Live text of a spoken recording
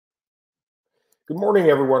Good morning,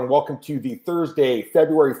 everyone. Welcome to the Thursday,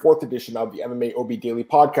 February 4th edition of the MMAOB Daily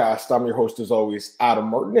Podcast. I'm your host, as always, Adam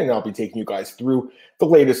Martin, and I'll be taking you guys through the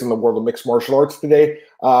latest in the world of mixed martial arts today.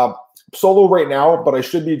 Solo right now, but I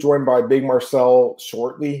should be joined by Big Marcel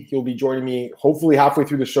shortly. He'll be joining me hopefully halfway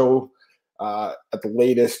through the show at the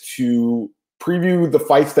latest to preview the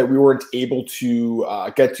fights that we weren't able to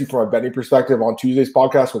get to from a betting perspective on Tuesday's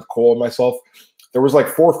podcast with Cole and myself. There was like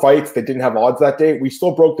 4 fights that didn't have odds that day. We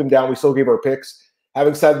still broke them down. We still gave our picks.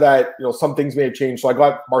 Having said that, some things may have changed. So I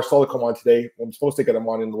got Marcel to come on today. I'm supposed to get him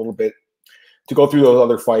on in a little bit to go through those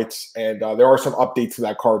other fights. And there are some updates to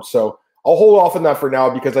that card. So I'll hold off on that for now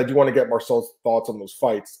because I do want to get Marcel's thoughts on those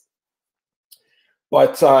fights.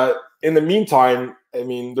 But in the meantime, I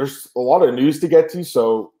mean, there's a lot of news to get to.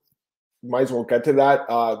 So might as well get to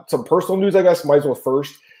that. Some personal news, I guess, might as well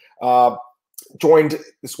first. Joined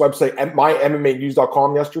this website,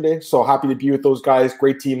 mymmanews.com yesterday. So happy to be with those guys.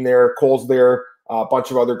 Great team there. Cole's there. A bunch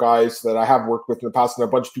of other guys that I have worked with in the past, and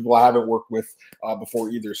a bunch of people I haven't worked with before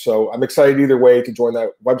either. So I'm excited either way to join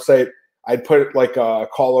that website. I put like a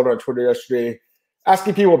call out on Twitter yesterday,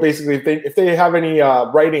 asking people basically if they have any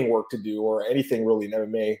writing work to do or anything really in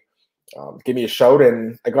MMA, give me a shout.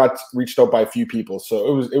 And I got reached out by a few people, so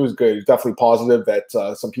it was good. It was definitely positive that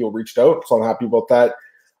some people reached out. So I'm happy about that.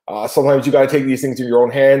 Sometimes you got to take these things in your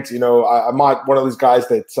own hands. I'm not one of those guys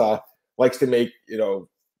that likes to make,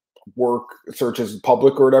 work searches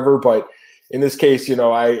public or whatever. But in this case,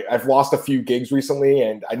 I've lost a few gigs recently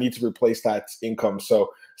and I need to replace that income.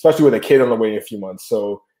 So especially with a kid on the way in a few months.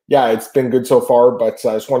 So yeah, it's been good so far, but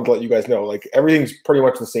I just wanted to let you guys know, like everything's pretty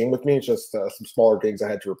much the same with me. It's just some smaller gigs I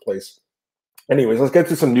had to replace. Anyways, let's get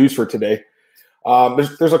to some news for today.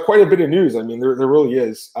 There's quite a bit of news. I mean, there really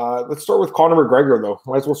is. Let's start with Conor McGregor, though.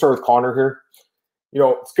 Might as well start with Conor here.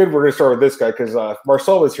 It's good we're going to start with this guy because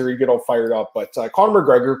Marcel was here. He'd get all fired up. But Conor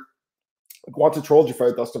McGregor wants a trilogy fight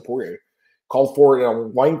with Dustin Poirier. Called for it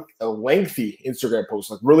in a lengthy Instagram post,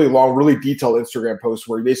 like really long, really detailed Instagram post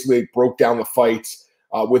where he basically broke down the fights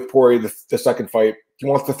with Poirier, the second fight. He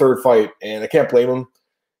wants the third fight, and I can't blame him.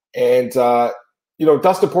 And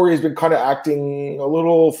Dustin Poirier has been kind of acting a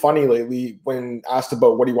little funny lately when asked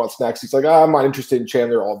about what he wants next. He's like, I'm not interested in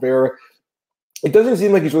Chandler Oliveira. It doesn't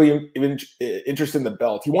seem like he's really even interested in the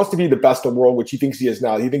belt. He wants to be the best in the world, which he thinks he is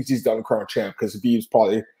now. He thinks he's done crown champ because Khabib's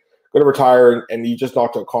probably going to retire, and he just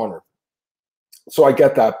knocked out Conor. So I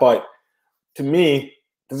get that. But to me,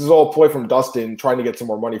 this is all a ploy from Dustin trying to get some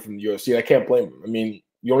more money from the UFC, and I can't blame him. I mean,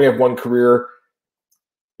 you only have one career.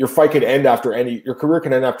 Your career can end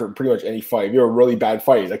after pretty much any fight. If you have a really bad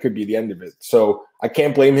fight, that could be the end of it. So I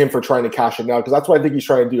can't blame him for trying to cash it now because that's what I think he's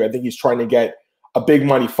trying to do. I think he's trying to get a big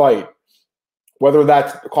money fight. Whether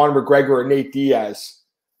that's Conor McGregor or Nate Diaz,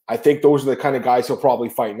 I think those are the kind of guys he'll probably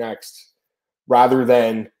fight next rather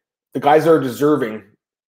than the guys that are deserving,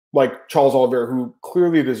 like Charles Oliveira, who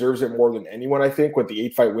clearly deserves it more than anyone, I think, with the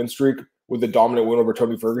 8-fight win streak, with the dominant win over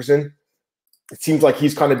Tony Ferguson. It seems like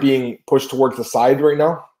he's kind of being pushed towards the side right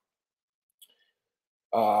now.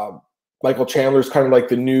 Michael Chandler's kind of like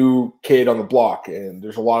the new kid on the block, and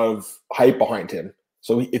there's a lot of hype behind him.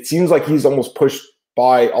 So it seems like he's almost pushed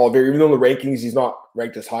by Oliveira, even though in the rankings he's not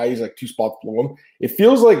ranked as high. He's like 2 spots below him. It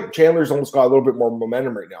feels like Chandler's almost got a little bit more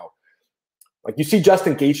momentum right now. Like you see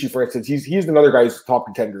Justin Gaethje, for instance, he's another guy who's a top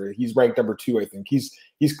contender. He's ranked number 2, I think. He's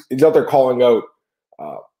out there calling out,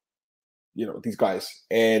 these guys,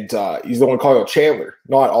 and he's the one calling out Chandler,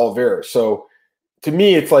 not Oliveira. So to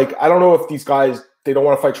me, it's like I don't know if these guys they don't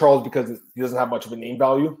want to fight Charles because he doesn't have much of a name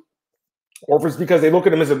value, or if it's because they look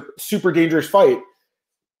at him as a super dangerous fight.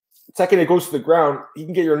 Second it goes to the ground, he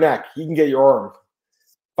can get your neck, he can get your arm.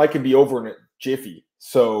 Fight can be over in a jiffy.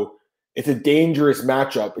 So it's a dangerous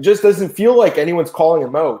matchup. It just doesn't feel like anyone's calling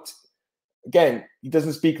him out. Again, he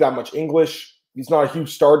doesn't speak that much English. He's not a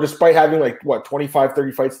huge star, despite having 25,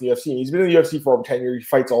 30 fights in the UFC. He's been in the UFC for over 10 years. He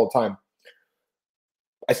fights all the time.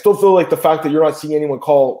 I still feel like the fact that you're not seeing anyone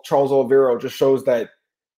call Charles Oliveira just shows that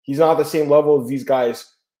he's not at the same level as these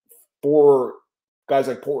guys for guys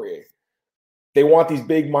like Poirier. They want these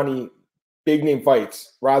big money, big name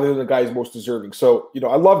fights rather than the guys most deserving. So,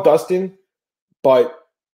 I love Dustin, but,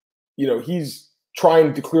 he's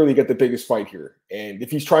trying to clearly get the biggest fight here. And if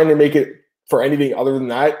he's trying to make it for anything other than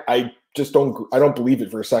that, I don't believe it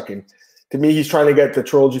for a second. To me, he's trying to get the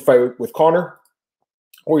trilogy fight with Conor,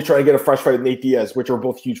 or he's trying to get a fresh fight with Nate Diaz, which are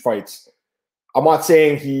both huge fights. I'm not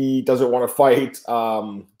saying he doesn't want to fight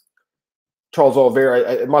Charles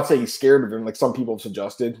Oliveira. I'm not saying he's scared of him, like some people have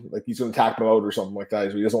suggested, like he's going to tap him out or something like that,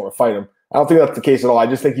 so he doesn't want to fight him. I don't think that's the case at all. I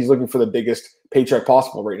just think he's looking for the biggest paycheck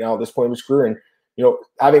possible right now at this point in his career. And,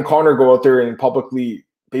 having Conor go out there and publicly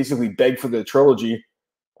basically beg for the trilogy,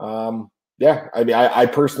 Yeah, I mean, I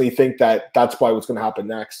personally think that that's probably what's going to happen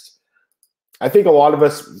next. I think a lot of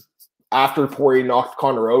us, after Poirier knocked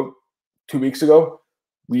Conor out 2 weeks ago,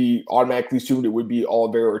 we automatically assumed it would be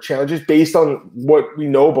Oliveira or Chandler, just based on what we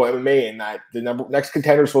know about MMA and that the next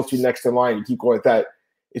contender is supposed to be next in line. You keep going with that.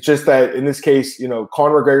 It's just that in this case, you know,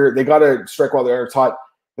 Conor McGregor, they got to strike while the iron's hot.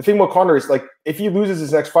 The thing about Conor is, like, if he loses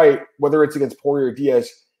his next fight, whether it's against Poirier or Diaz,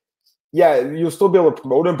 yeah, you'll still be able to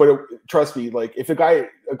promote him. But trust me, like, if a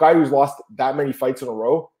guy who's lost that many fights in a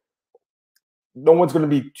row, no one's going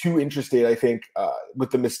to be too interested, I think,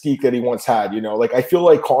 with the mystique that he once had. You know, like, I feel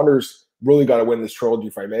like Conor's really got to win this trilogy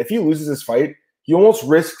fight, man. If he loses this fight, he almost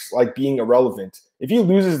risks, like, being irrelevant. If he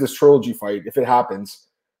loses this trilogy fight, if it happens,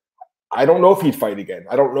 I don't know if he'd fight again.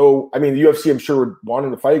 I don't know. I mean, the UFC, I'm sure, would want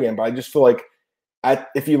him to fight again, but I just feel like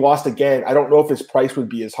if he lost again, I don't know if his price would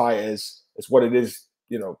be as high as what it is,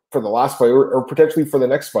 you know, for the last fight or potentially for the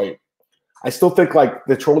next fight. I still think, like,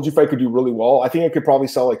 the trilogy fight could do really well. I think it could probably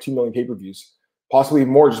sell like 2 million pay-per-views, possibly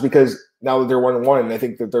more, just because now that they're 1-1, and I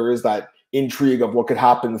think that there is that intrigue of what could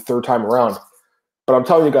happen the third time around. But I'm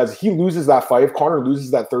telling you guys, if he loses that fight, if Conor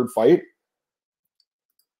loses that third fight,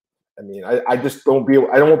 I mean, I just won't be able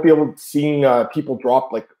to seeing people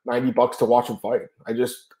drop like $90 to watch him fight.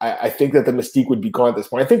 I think that the mystique would be gone at this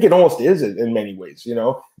point. I think it almost is in many ways, you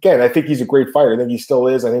know. Again, I think he's a great fighter. I think he still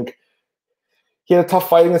is. I think he had a tough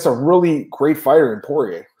fight against a really great fighter in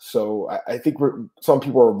Poirier. So I think some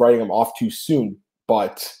people are writing him off too soon.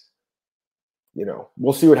 But, you know,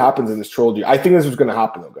 we'll see what happens in this trilogy. I think this is going to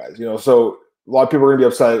happen, though, guys. You know, so a lot of people are going to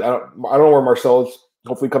be upset. I don't know where Marcel is.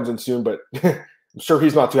 Hopefully he comes in soon, but I'm sure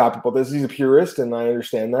he's not too happy about this. He's a purist, and I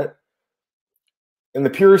understand that. And the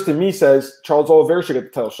purist in me says Charles Oliveira should get the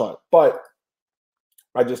title shot. But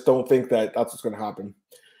I just don't think that that's what's going to happen.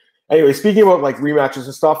 Anyway, speaking about, like, rematches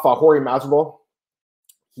and stuff, Jorge Masvidal,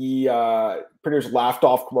 he pretty much laughed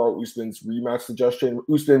off Kamaru Usman's rematch suggestion.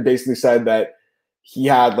 Usman basically said that he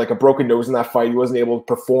had, like, a broken nose in that fight. He wasn't able to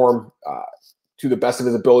perform to the best of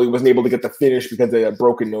his ability. He wasn't able to get the finish because they had a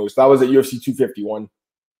broken nose. That was at UFC 251.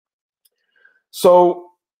 So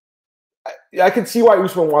I can see why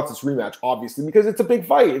Usman wants this rematch, obviously, because it's a big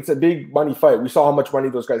fight. It's a big money fight. We saw how much money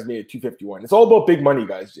those guys made at 251. It's all about big money,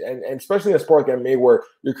 guys. And especially in a sport like MMA where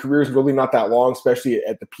your career is really not that long, especially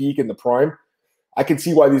at the peak and the prime, I can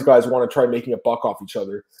see why these guys want to try making a buck off each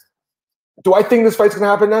other. Do I think this fight's going to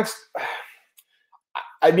happen next?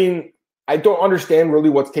 I mean, I don't understand really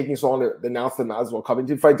what's taking so long to announce the Masvidal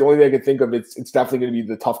Covington fight. The only thing I can think of, it's definitely going to be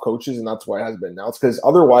the tough coaches, and that's why it hasn't been announced. Because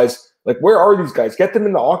otherwise, like, where are these guys? Get them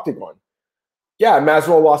in the octagon. Yeah,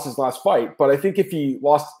 Masvidal lost his last fight, but I think if he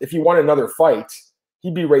won another fight,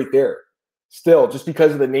 he'd be right there still, just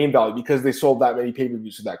because of the name value, because they sold that many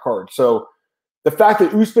pay-per-views to that card. So the fact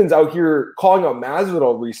that Usman's out here calling out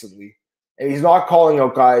Masvidal recently, and he's not calling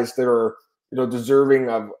out guys that are, you know, deserving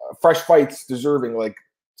of fresh fights, deserving, like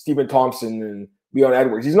Stephen Thompson and Leon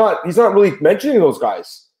Edwards. He's not really mentioning those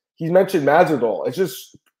guys. He's mentioned Masvidal. It's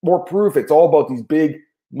just more proof. It's all about these big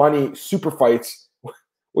money super fights,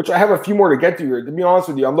 which I have a few more to get to here. To be honest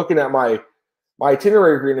with you, I'm looking at my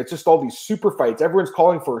itinerary, and it's just all these super fights. Everyone's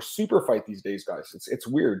calling for a super fight these days, guys. It's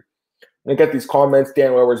weird. And I get these comments,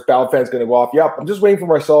 Dan Edwards, Bout fan's going to go off. Yep, I'm just waiting for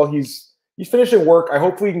Marcel. He's finishing work. I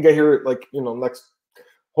hopefully he can get here, like, you know,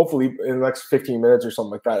 hopefully in the next 15 minutes or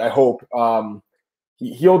something like that. I hope.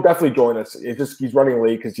 He'll definitely join us. He's running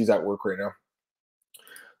late because he's at work right now.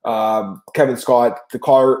 Kevin Scott, the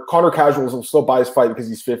Conor casuals will still buy his fight because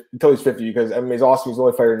he's 50 until he's 50, because MMA's awesome. He's the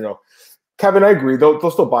only fighter, you know. Kevin, I agree. They'll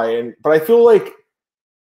still buy in, but I feel like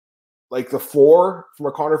the floor from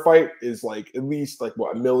a Conor fight is like at least like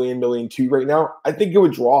what, $1 million, $1.2 million right now. I think it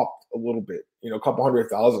would drop a little bit, you know, a couple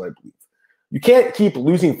 100,000, I believe. You can't keep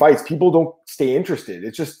losing fights. People don't stay interested.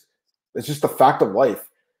 It's just a fact of life.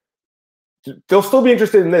 They'll still be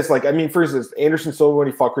interested in this. Like, I mean, for instance, Anderson Silva, when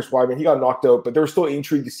he fought Chris Weidman, he got knocked out, but they were still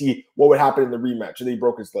intrigued to see what would happen in the rematch, and then he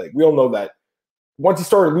broke his leg. We all know that. Once he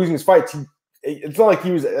started losing his fights, it's not like he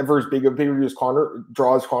was ever as big a pay-per-view as Conor,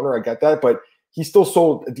 draws Conor, I get that, but he still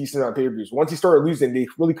sold a decent amount of pay-per-views. Once he started losing, they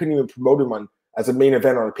really couldn't even promote him as a main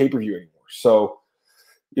event on a pay-per-view anymore. So,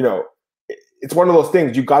 you know, it's one of those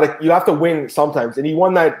things. You have to win sometimes. And he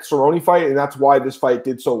won that Cerrone fight, and that's why this fight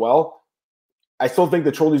did so well. I still think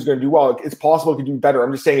the trilogy is going to do well. It's possible he could do better.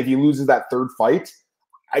 I'm just saying, if he loses that third fight,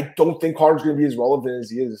 I don't think Conor's going to be as relevant as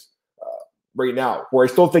he is right now, where I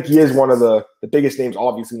still think he is one of the biggest names,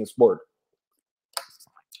 obviously, in the sport.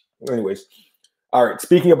 Anyways, all right,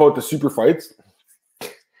 speaking about the super fights,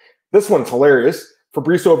 this one's hilarious.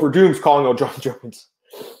 Fabricio Werdum's calling out Jon Jones.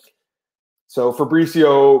 So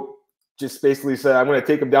Fabricio just basically said, I'm going to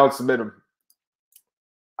take him down, submit him.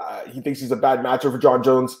 he thinks he's a bad matchup for Jon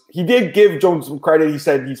Jones. He did give Jones some credit. He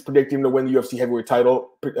said he's predicting him to win the UFC heavyweight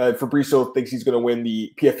title. Fabricio thinks he's going to win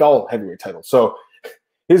the PFL heavyweight title. So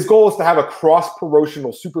his goal is to have a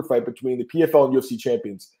cross-promotional super fight between the PFL and UFC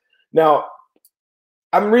champions. Now,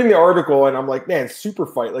 I'm reading the article and I'm like, man, super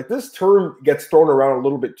fight. Like, this term gets thrown around a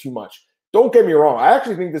little bit too much. Don't get me wrong. I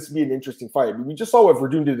actually think this would be an interesting fight. I mean, we just saw what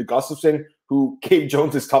Werdum did to Gustafsson, who gave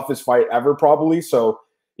Jones his toughest fight ever, probably. So,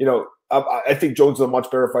 you know, I think Jones is a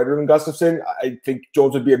much better fighter than Gustafsson. I think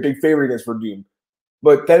Jones would be a big favorite against Werdum.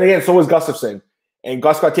 But then again, so was Gustafsson. And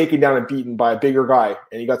Gus got taken down and beaten by a bigger guy,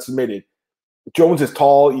 and he got submitted. Jones is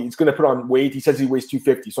tall. He's going to put on weight. He says he weighs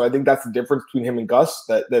 250. So I think that's the difference between him and Gus,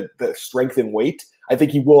 the strength and weight. I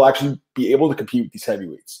think he will actually be able to compete with these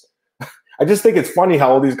heavyweights. I just think it's funny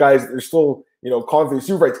how all these guys, they're still, you know, calling for the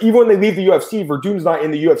super fights. Even when they leave the UFC, Verdum's not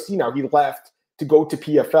in the UFC now. He left to go to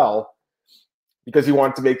PFL because he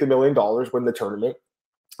wanted to make the $1 million, win the tournament.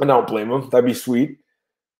 And I don't blame him. That'd be sweet.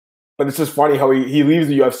 But it's just funny how he leaves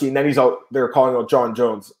the UFC and then he's out there calling out Jon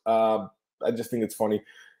Jones. I just think it's funny.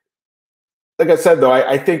 Like I said, though,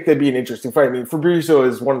 I think that'd be an interesting fight. I mean, Fabricio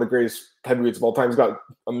is one of the greatest heavyweights of all time. He's got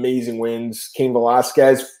amazing wins. Cain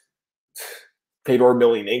Velasquez, Fedor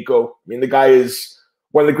Emelianenko. I mean, the guy is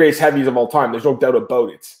one of the greatest heavies of all time. There's no doubt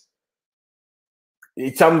about it.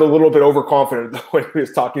 He sounded a little bit overconfident when he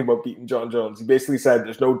was talking about beating Jon Jones. He basically said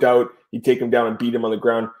there's no doubt he'd take him down and beat him on the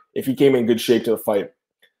ground if he came in good shape to the fight.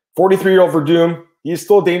 43-year-old Werdum, he's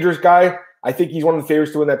still a dangerous guy. I think he's one of the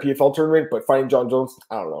favorites to win that PFL tournament, but fighting Jon Jones,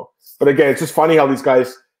 I don't know. But again, it's just funny how these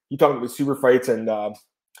guys, you talking about super fights and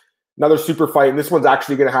another super fight, and this one's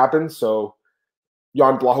actually going to happen. So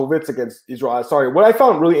Jan Blachowicz against Israel Adesanya. What I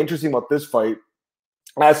found really interesting about this fight,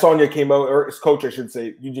 Adesanya came out, or his coach, I should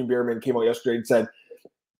say, Eugene Bierman, came out yesterday and said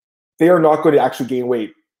they are not going to actually gain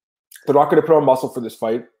weight. They're not going to put on muscle for this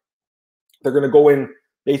fight. They're going to go in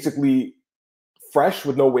basically fresh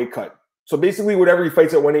with no weight cut. So basically whatever he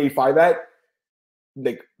fights at 185 at,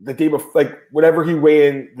 like the day before, like whatever he weigh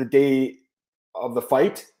in the day of the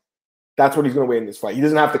fight, that's what he's going to weigh in this fight. He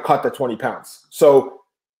doesn't have to cut the 20 pounds. So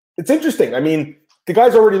it's interesting. I mean, the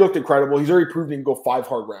guy's already looked incredible. He's already proven he can go 5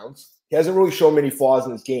 hard rounds. He hasn't really shown many flaws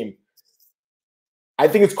in his game. I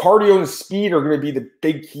think his cardio and speed are going to be the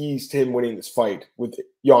big keys to him winning this fight with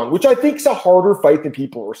Jan, which I think is a harder fight than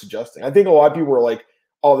people were suggesting. I think a lot of people were like,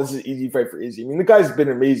 oh, this is an easy fight for Izzy. I mean, the guy's been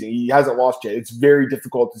amazing. He hasn't lost yet. It's very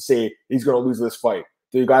difficult to say he's going to lose this fight.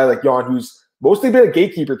 To a guy like Jan, who's mostly been a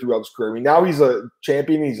gatekeeper throughout his career. I mean, now he's a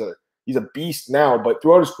champion. He's a beast now, but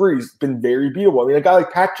throughout his career, he's been very beatable. I mean, a guy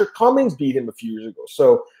like Patrick Cummings beat him a few years ago.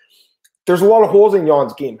 So there's a lot of holes in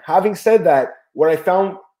Jan's game. Having said that, what I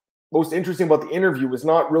found most interesting about the interview was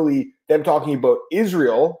not really them talking about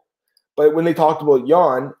Israel, but when they talked about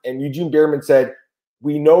Jan, and Eugene Bierman said,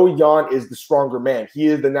 we know Jan is the stronger man. He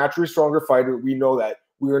is the naturally stronger fighter. We know that.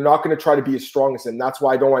 We are not going to try to be as strong as him. That's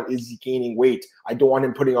why I don't want Izzy gaining weight. I don't want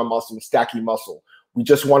him putting on muscle and stacking muscle. We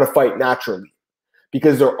just want to fight naturally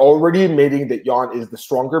because they're already admitting that Jan is the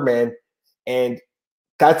stronger man. And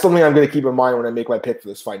that's something I'm going to keep in mind when I make my pick for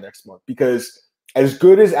this fight next month, because as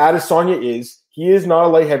good as Adesanya is, he is not a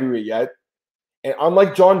light heavyweight yet. And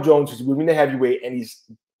unlike Jon Jones, who's moving to heavyweight and he's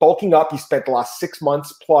bulking up, he spent the last 6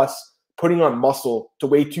 months plus putting on muscle to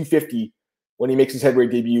weigh 250 when he makes his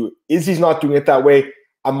heavyweight debut. Izzy's not doing it that way.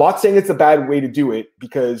 I'm not saying it's a bad way to do it,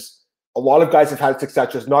 because a lot of guys have had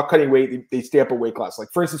success just not cutting weight. They stay up a weight class. Like,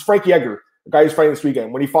 for instance, Frankie Edgar, the guy who's fighting this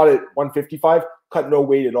weekend, when he fought at 155, cut no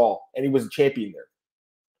weight at all, and he was a champion there.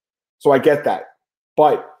 So I get that.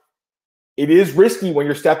 But it is risky when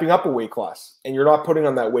you're stepping up a weight class and you're not putting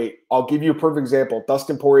on that weight. I'll give you a perfect example.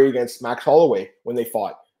 Dustin Poirier against Max Holloway when they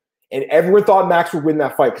fought. And everyone thought Max would win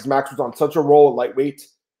that fight because Max was on such a roll at lightweight.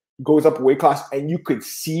 He goes up a weight class, and you could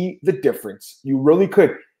see the difference. You really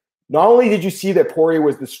could. Not only did you see that Poirier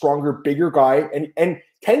was the stronger, bigger guy, and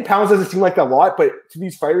 10 pounds doesn't seem like a lot, but to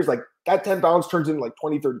these fighters, like that 10 pounds turns into like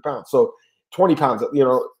 20, 30 pounds. So 20 pounds, you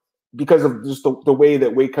know, because of just the way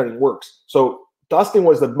that weight cutting works. So Dustin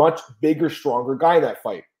was the much bigger, stronger guy in that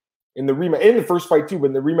fight. In the rematch, in the first fight too, but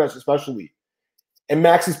in the rematch especially. And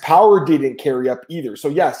Max's power didn't carry up either. So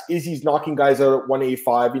yes, Izzy's knocking guys out at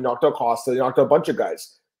 185. He knocked out Costa. He knocked out a bunch of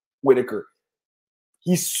guys. Whitaker.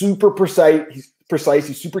 He's super precise.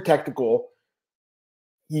 He's super technical.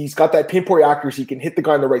 He's got that pinpoint accuracy. He can hit the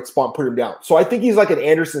guy in the right spot and put him down. So I think he's like an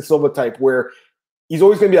Anderson Silva type, where he's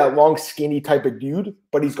always going to be that long, skinny type of dude,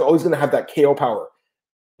 but he's always going to have that KO power.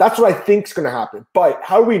 That's what I think is going to happen. But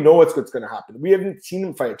how do we know what's going to happen? We haven't seen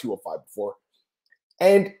him fight at 205 before.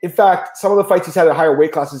 And in fact, some of the fights he's had at higher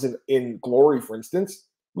weight classes in Glory, for instance,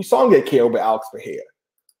 we saw him get KO'd by Alex Bahia.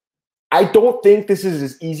 I don't think this is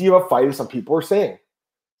as easy of a fight as some people are saying.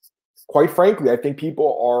 quite frankly, I think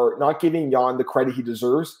people are not giving Jan the credit he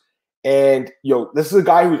deserves. And, this is a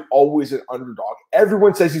guy who's always an underdog.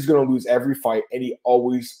 Everyone says he's going to lose every fight, and he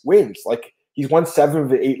always wins. Like, he's won 7 of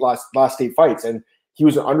the 8 last 8 fights, and he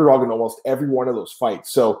was an underdog in almost every one of those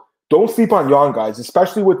fights. So don't sleep on Jan, guys,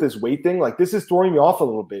 especially with this weight thing. Like, this is throwing me off a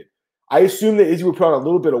little bit. I assume that Izzy would put on a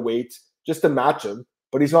little bit of weight just to match him,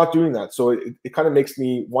 but he's not doing that. So it kind of makes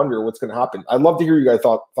me wonder what's going to happen. I'd love to hear you guys'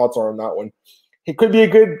 thoughts are on that one. It could be a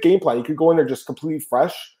good game plan. He could go in there just completely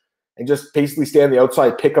fresh and just basically stay on the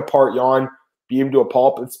outside, pick apart Jan, beat him to a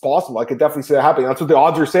pulp. It's possible. I could definitely see that happening. That's what the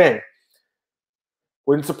odds are saying.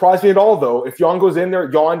 Wouldn't surprise me at all, though. If Jan goes in there,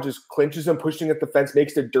 Jan just clinches him, pushing at the fence,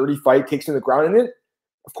 makes it a dirty fight, takes him to the ground. And then,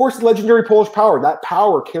 of course, the legendary Polish power. That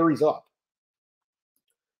power carries up.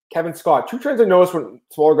 Kevin Scott, 2 trends I noticed when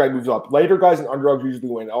smaller guy moves up. Lighter guys and underdogs usually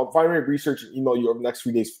win. I'll finally research and email you over the next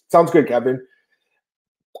few days. Sounds good, Kevin.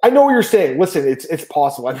 I know what you're saying. Listen, it's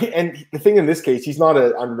possible. I mean, and the thing in this case, he's not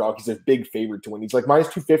an underdog. He's a big favorite to win. He's like minus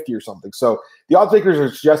 250 or something. So the odds makers are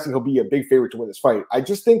suggesting he'll be a big favorite to win this fight. I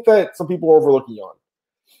just think that some people are overlooking Jan.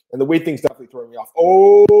 And the weight thing's definitely throwing me off.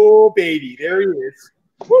 Oh, baby. There he is.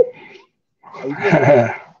 Woo.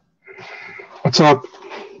 What's up?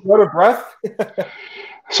 You out of breath?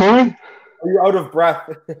 Sorry? Are you out of breath?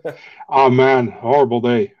 Oh, man. Horrible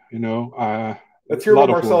day, Let's hear about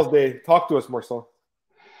Marcel's day. Talk to us, Marcel.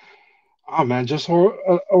 Oh, man, just a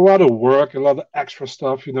lot of work, a lot of extra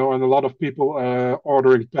stuff, and a lot of people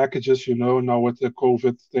ordering packages, now with the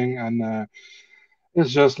COVID thing. And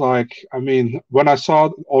it's just like, I mean, when I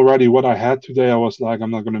saw already what I had today, I was like,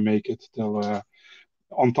 I'm not going to make it till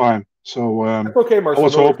on time. So that's okay, Marcel. I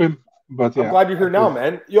was hoping. But yeah, I'm glad you're here now,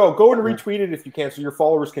 man. Yo, go and retweet it if you can, so your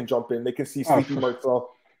followers can jump in. They can see Sleepy Marcel.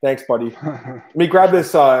 Thanks, buddy. Let me grab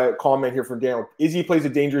this comment here from Daniel. Izzy plays a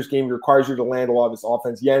dangerous game. He requires you to land a lot of his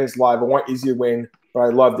offense. Jan is live. I want Izzy to win, but I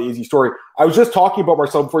love the Izzy story. I was just talking about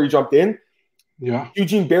Marcel before you jumped in. Yeah.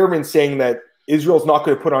 Eugene Behrman saying that Israel's not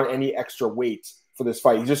going to put on any extra weight for this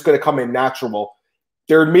fight. He's just going to come in natural.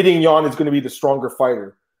 They're admitting Jan is going to be the stronger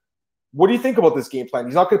fighter. What do you think about this game plan?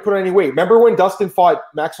 He's not going to put on any weight. Remember when Dustin fought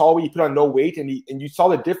Max Holloway, he put on no weight, and you saw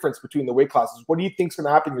the difference between the weight classes. What do you think is going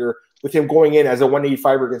to happen here with him going in as a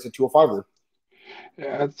 185er against a 205er?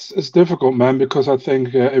 Yeah, it's difficult, man, because I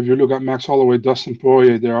think if you look at Max Holloway, Dustin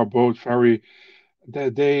Poirier, they are both very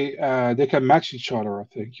they can match each other, I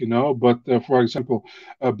think, But for example,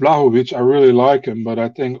 Blachowicz, I really like him, but I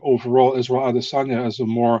think overall Israel Adesanya is a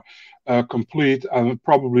more complete and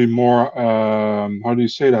probably more how do you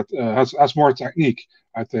say that has more technique,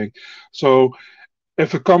 I think. So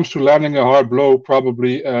if it comes to landing a hard blow,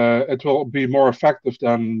 probably it will be more effective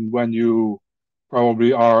than when you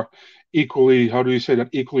probably are equally, how do you say that,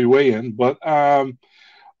 equally weigh in. But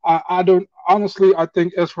I don't honestly. I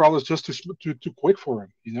think Israel is just too quick for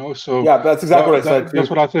him, So yeah, that's exactly what I said. That's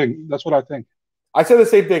what I think. That's what I think. I said the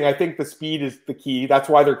same thing. I think the speed is the key. That's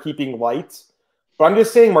why they're keeping light. But I'm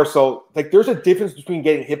just saying, Marcel, like there's a difference between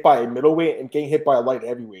getting hit by a middleweight and getting hit by a light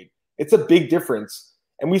heavyweight. It's a big difference.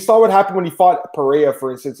 And we saw what happened when he fought Pereira,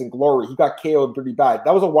 for instance, in Glory. He got KO'd pretty bad.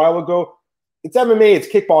 That was a while ago. It's MMA. It's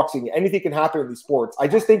kickboxing. Anything can happen in these sports. I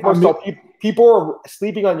just think, Marcel, people are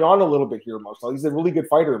sleeping on Jan a little bit here, Marcel. He's a really good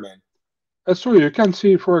fighter, man. That's true. You can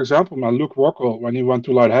see, for example, man, Luke Rockwell, when he went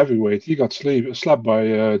to light heavyweight, he got slapped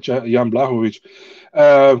by Jan Blachowicz.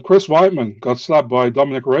 Chris Weidman got slapped by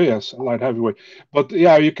Dominic Reyes, light heavyweight. But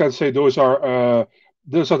yeah, you can say those are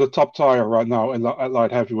the top tier right now at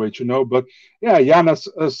light heavyweight, But yeah, Jan is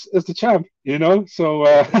the champ,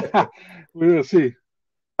 So we will see.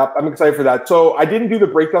 I'm excited for that. So I didn't do the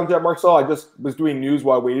breakdowns yet, Marcel. I just was doing news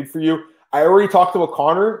while I waited for you. I already talked about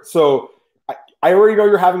Conor, so I already know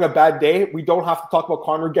you're having a bad day. We don't have to talk about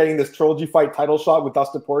Conor getting this trilogy fight title shot with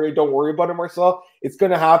Dustin Poirier. Don't worry about it, Marcel. It's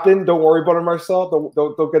going to happen. Don't worry about it, Marcel.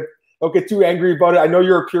 Don't get too angry about it. I know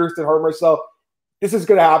you're a purist at heart, Marcel. This is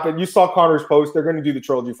going to happen. You saw Conor's post. They're going to do the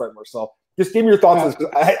trilogy fight, Marcel. Just give me your thoughts.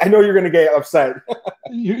 I know you're going to get upset.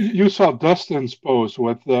 you saw Dustin's post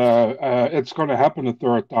with it's going to happen a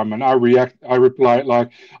third time, and I replied like,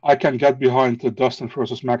 I can get behind the Dustin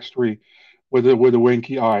versus Max 3 with a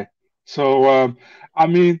winky eye. So I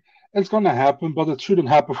mean, it's going to happen, but it shouldn't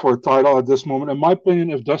happen for a title at this moment. In my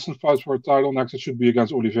opinion, if Dustin fights for a title next, it should be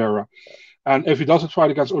against Oliveira. And if he doesn't fight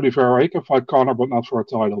against Oliveira, he can fight Conor, but not for a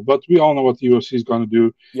title. But we all know what the UFC is going to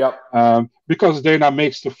do. Yep. Because Dana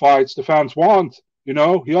makes the fights the fans want. He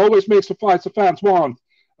always makes the fights the fans want.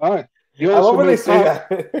 I love when they say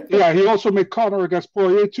that. Yeah, he also made Conor against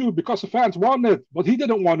Poirier too, because the fans wanted it, but he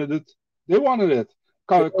didn't want it. They wanted it.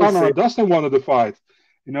 Conor and Dustin wanted the fight.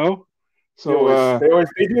 So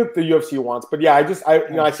they do what the UFC wants. But yeah,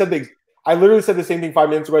 I said I literally said the same thing 5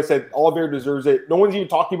 minutes ago. I said Oliveira deserves it. No one's even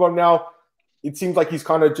talking about him now. It seems like he's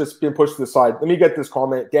kind of just been pushed to the side. Let me get this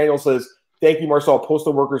comment. Daniel says, "Thank you, Marcel.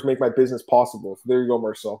 Postal workers make my business possible." So there you go,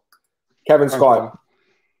 Marcel. Kevin Scott.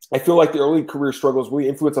 I feel like the early career struggles really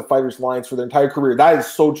influence a fighter's lines for their entire career. That is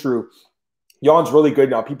so true. Jan's really good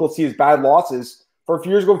now. People see his bad losses for a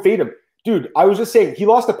few years ago and fade him. Dude, I was just saying, he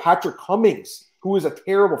lost to Patrick Cummings, who was a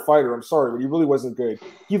terrible fighter. I'm sorry, but he really wasn't good.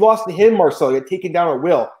 He lost to him, Marcel. He got taken down at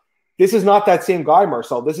will. This is not that same guy,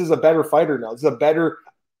 Marcel. This is a better fighter now. This is a better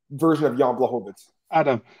version of Jan Blachowicz.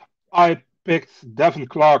 Adam, I picked Devin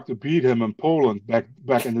Clark to beat him in Poland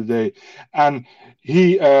back in the day, and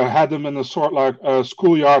he had him in a sort like a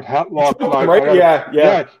schoolyard headlock. Right?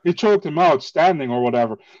 Yeah. He choked him out standing or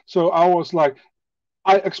whatever. So I was like,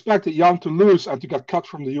 I expected Jan to lose and to get cut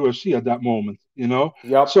from the UFC at that moment, you know?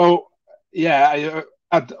 Yep. So, yeah,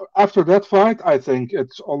 after that fight, I think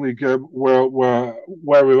it's only good where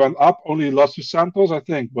we went up. Only lost to Santos, I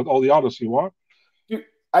think, but all the others he won. Dude,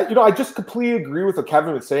 I just completely agree with what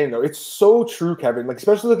Kevin was saying, though. It's so true, Kevin. Like,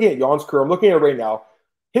 especially looking at Jan's career. I'm looking at it right now.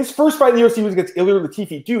 His first fight in the UFC was against Ilir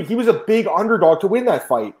Latifi. Dude, he was a big underdog to win that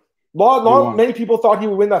fight. Not many people thought he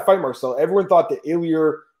would win that fight, Marcel. Everyone thought that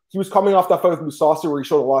Ilir, he was coming off that fight with Musasi where he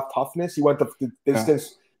showed a lot of toughness. He went the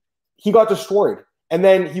distance. Yeah. He got destroyed. And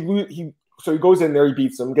then he goes in there, he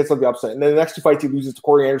beats him, gets on the upset. And then the next 2 fights, he loses to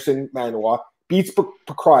Corey Anderson, Manoa, beats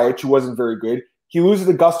Pekrajic, who wasn't very good. He loses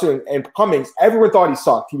to Gusto and Cummings. Everyone thought he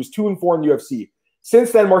sucked. He was 2-4 in the UFC.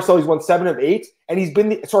 Since then, Marcel, he's won 7 of 8, and he's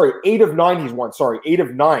been 8 of 9 he's won. 8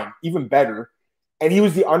 of 9, even better. And he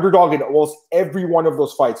was the underdog in almost every one of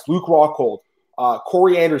those fights. Luke Rockhold,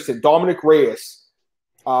 Corey Anderson, Dominic Reyes.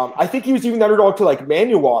 I think he was even the underdog to like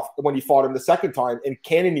Manuoff when he fought him the second time, and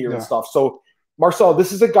Cannonier and stuff. So, Marcel,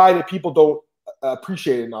 this is a guy that people don't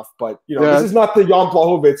appreciate enough. But, this is not the Jan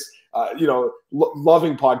Blachowicz,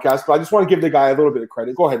 loving podcast. But I just want to give the guy a little bit of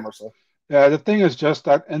credit. Go ahead, Marcel. Yeah, the thing is just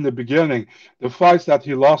that in the beginning, the fights that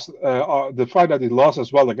he lost, the fight that he lost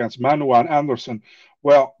as well against Manoa and Anderson,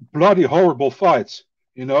 were bloody horrible fights.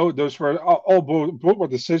 Those were all both were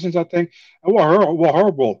decisions, I think, and were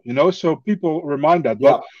horrible. So people remind that.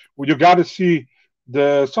 But you got to see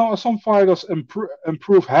some fighters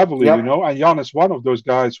improve heavily. And Jan is one of those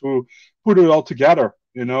guys who put it all together.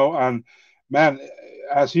 And man,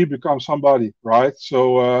 has he become somebody, right?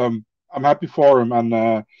 So I'm happy for him,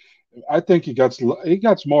 and I think he gets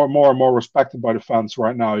more and more respected by the fans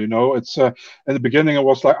right now. It's in the beginning it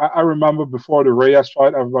was like I remember before the Reyes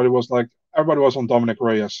fight, everybody was on Dominic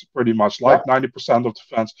Reyes pretty much, like 90% of the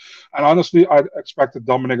fans. And honestly, I expected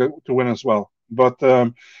Dominic to win as well. But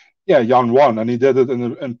Jan won, and he did it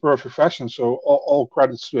in perfect fashion. So all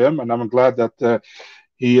credits to him, and I'm glad that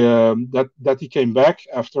he came back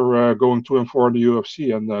after going 2-4 in the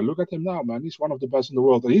UFC. And look at him now, man. He's one of the best in the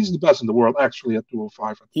world. And he's the best in the world, actually, at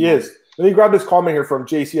 205. He is. Let me grab this comment here from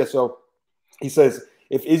JCSO. He says,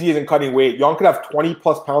 if Izzy isn't cutting weight, Jan could have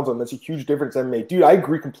 20-plus pounds on him. That's a huge difference in MMA. Dude, I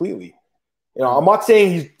agree completely. I'm not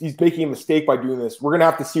saying he's making a mistake by doing this. We're going to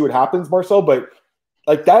have to see what happens, Marcel. But,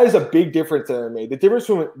 that is a big difference in MMA. The difference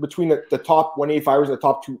between the top 185ers and the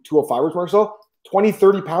top 205ers, Marcel, 20,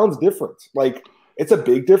 30 pounds difference. It's a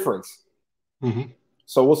big difference. Mm-hmm.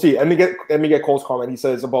 So we'll see. Let me get Cole's comment. He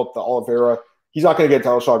says about the Oliveira, he's not going to get a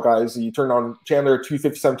title shot, guys. He turned on Chandler at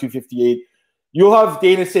 257, 258. You'll have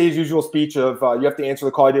Dana say his usual speech of you have to answer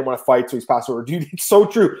the call. I didn't want to fight, so he's passed over. Dude, it's so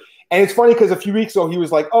true. And it's funny because a few weeks ago he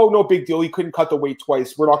was like, oh, no big deal. He couldn't cut the weight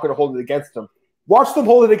twice. We're not going to hold it against him. Watch them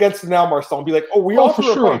hold it against him now, Marcel, and be like, we offered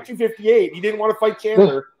him a fight 258. He didn't want to fight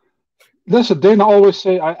Chandler. Listen, Dana always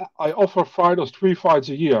say I offer fighters 3 fights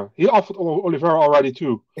a year. He offered Oliveira already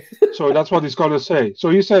 2. So that's what he's going to say. So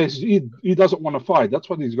he says he doesn't want to fight. That's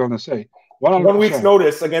what he's going to say. 100%. 1 week's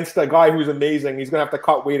notice against a guy who's amazing. He's going to have to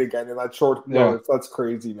cut weight again in that short notice. That's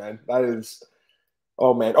crazy, man. That is –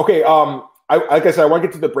 oh, man. Okay, like I said, I want to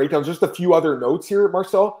get to the breakdowns. Just a few other notes here,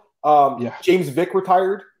 Marcel. James Vick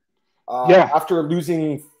retired after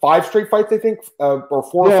losing 5 straight fights, I think, or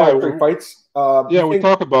 4 or 5 straight fights. We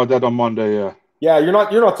talked about that on Monday. Yeah, you're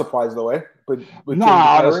not surprised though, eh? But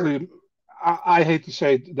honestly, I hate to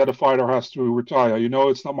say that a fighter has to retire.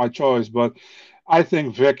 It's not my choice, but I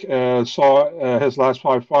think Vick saw his last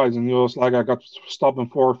 5 fights, and he was like, I got stopped in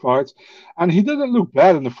 4 fights, and he didn't look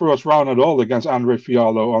bad in the first round at all against Andre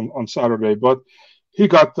Fiallo on Saturday, but he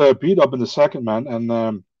got beat up in the second, man,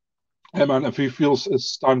 and. Hey man, if he feels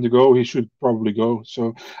it's time to go, he should probably go.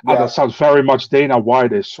 So that sounds very much Dana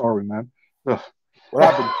White-ish. Sorry, man. Ugh. What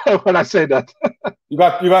happened when I say that? you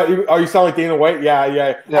got. Oh, you sound like Dana White.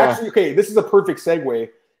 Yeah. Actually, okay. This is a perfect segue.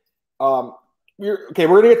 we're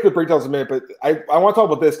going to get to the breakdowns in a minute, but I want to talk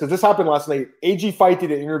about this because this happened last night. AG Fight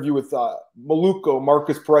did an interview with Maluko,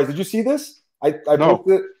 Marcus Perez. Did you see this? I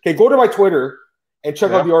posted it. Okay, go to my Twitter and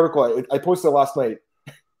check out the article. I posted it last night.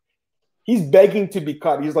 He's begging to be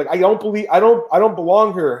cut. He's like, I don't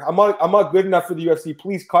belong here. I'm not good enough for the UFC.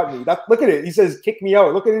 Please cut me. Look at it. He says, kick me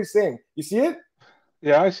out. Look at his thing. You see it?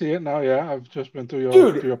 Yeah, I see it now. Yeah, I've just been to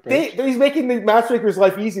your page. He's making the matchmaker's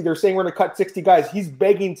life easy. They're saying we're going to cut 60 guys. He's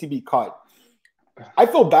begging to be cut. I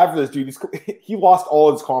feel bad for this dude. He lost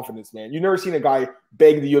all his confidence, man. You've never seen a guy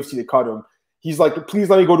beg the UFC to cut him. He's like, please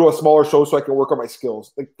let me go to a smaller show so I can work on my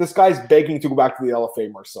skills. Like, this guy's begging to go back to the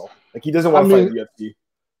LFA, Marcel. Like, he doesn't want to fight the UFC.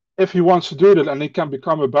 If he wants to do that and he can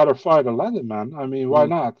become a better fighter, let him, man. I mean, why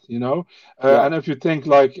not? You know? And if you think,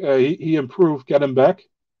 like, he improved, get him back.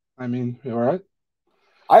 I mean, you're right.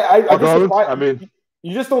 I mean,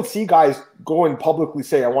 you just don't see guys go and publicly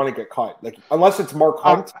say, I want to get cut. Like, unless it's Mark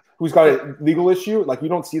Hunt, who's got a legal issue, like, you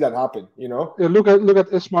don't see that happen, you know? Yeah, look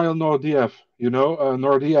at Ismail Nordiev, you know?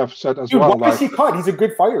 Nordiev said as well. Why was he cut? He's a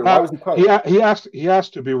good fighter. Why was he cut? He has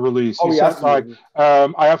to be released. He said, like,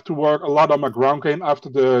 I have to work a lot on my ground game after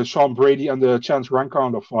the Sean Brady and the Chance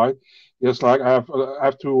Rencounter fight. He's like, I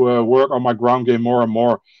have to work on my ground game more and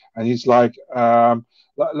more. And he's like,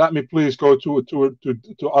 let me please go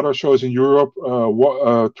to other shows in Europe,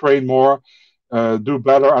 train more, do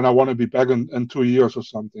better, and I want to be back in 2 years or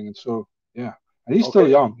something. And so, yeah. And he's still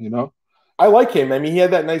young, you know? I like him. I mean, he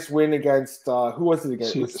had that nice win against, who was it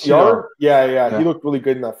against? CR? Yeah. He looked really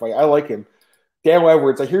good in that fight. I like him. Daniel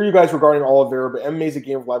Edwards, I hear you guys regarding Oliveira, but MMA is a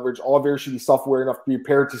game of leverage. Oliveira should be self-aware enough to be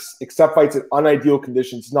prepared to accept fights in unideal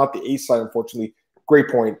conditions, not the ace side, unfortunately. Great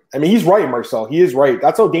point. I mean, he's right, Marcel. He is right.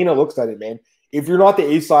 That's how Dana looks at it, man. If you're not the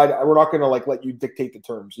A side, we're not going to like let you dictate the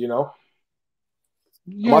terms, you know?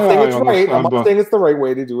 Yeah, I'm not saying it's right. I'm not saying it's the right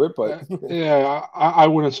way to do it, but yeah, I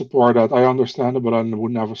wouldn't support that. I understand it, but I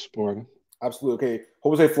would never support it. Absolutely. Okay.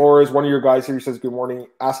 Jose Flores, one of your guys here, says good morning,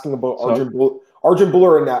 asking about Arjun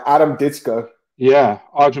Buller and Adam Ditska. Yeah,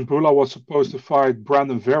 Arjun Buller was supposed to fight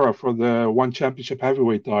Brandon Vera for the One Championship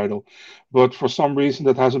heavyweight title, but for some reason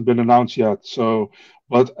that hasn't been announced yet. So,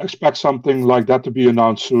 but expect something like that to be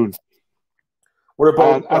announced soon. What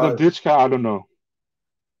about Adam Ditska? I don't know.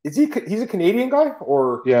 Is he's a Canadian guy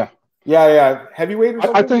or yeah heavyweight or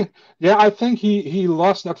something? I think he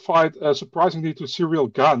lost that fight surprisingly to Cyril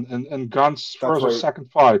Gunn and Gunn's first or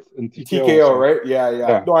second fight in TKO, right?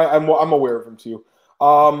 Yeah. No, I'm aware of him too.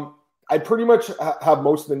 I pretty much have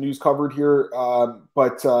most of the news covered here,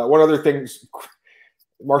 but one other thing,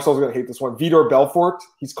 Marcel's going to hate this one. Vitor Belfort,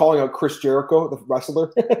 he's calling out Chris Jericho, the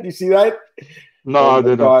wrestler. Do you see that? No, I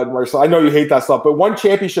didn't. God, Marcel, I know you hate that stuff, but One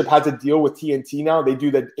Championship has a deal with TNT now. They do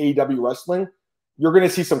the AEW wrestling. You're going to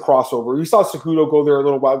see some crossover. You saw Cejudo go there a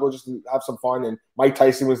little while ago just to have some fun, and Mike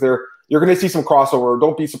Tyson was there. You're going to see some crossover.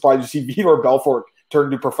 Don't be surprised you see Vitor Belfort turn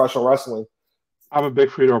to professional wrestling. I'm a big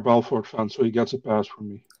Vitor Belfort fan, so he gets a pass from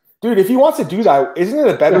me. Dude, if he wants to do that, isn't it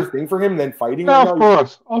a better thing for him than fighting? Yeah,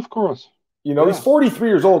 of course. You know, he's 43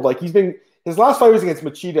 years old. Like, his last fight was against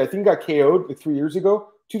Machida. I think he got KO'd like 3 years ago.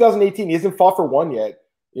 2018, he hasn't fought for one yet.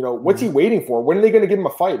 You know, what's he waiting for? When are they going to give him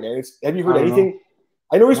a fight, man? Have you heard anything?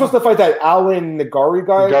 I know he's supposed to fight that Alan Nagari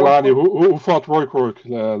guy. Galani, who fought Roy Cork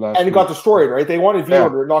last and he got destroyed, right? They wanted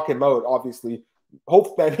Vitor to knock him out, obviously.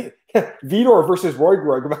 Hope that Vitor versus Roy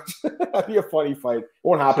Greg, that'd be a funny fight. It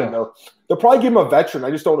won't happen, though. They'll probably give him a veteran.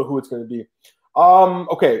 I just don't know who it's going to be.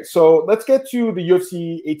 Okay, so let's get to the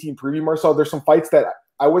UFC 18 preview, Marcel. There's some fights that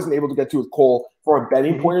I wasn't able to get to with Cole from a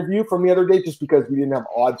betting point of view from the other day just because we didn't have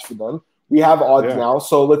odds for them. We have odds now,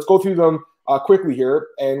 so let's go through them quickly here,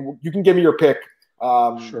 and you can give me your pick,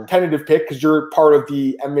 tentative pick, because you're part of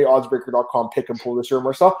the MMAOddsbreaker.com pick and pull this year,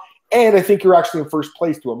 Marcel. And I think you're actually in first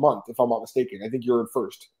place to a month, if I'm not mistaken. I think you're in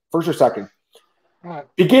first or second.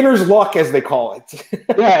 Beginner's luck, as they call it.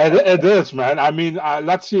 Yeah, it is, man. I mean,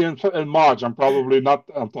 let's see in March. I'm probably not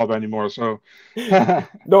on top anymore. So,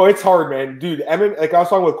 no, it's hard, man, dude. Like I was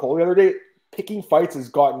talking with Cole the other day, picking fights has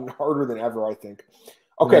gotten harder than ever, I think.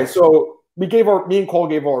 Okay, so me and Cole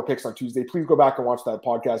gave all our picks on Tuesday. Please go back and watch that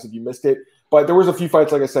podcast if you missed it. But there was a few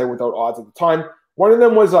fights, like I said, without odds at the time. One of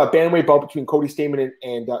them was a bantamweight bout between Cody Stamann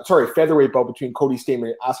and featherweight bout between Cody Stamann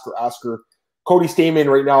and Askar Askar. Cody Stamann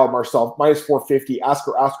right now at Marcel, minus 450.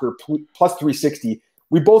 Askar Askar plus 360.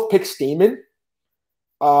 We both picked Stamann.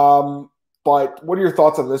 But what are your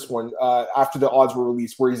thoughts on this one after the odds were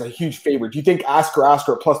released where he's a huge favorite? Do you think Askar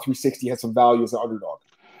Askar at plus 360 has some value as an underdog?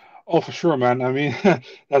 Oh, for sure, man. I mean,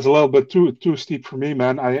 that's a little bit too steep for me,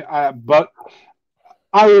 man. But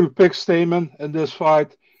I will pick Stamann in this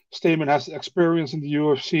fight Stamann has experience in the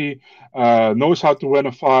UFC, knows how to win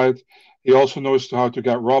a fight. He also knows how to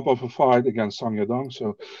get robbed of a fight against Song Yadong.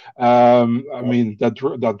 So, I mean, that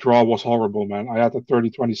draw was horrible, man. I had a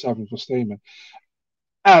 30-27 for Stamann.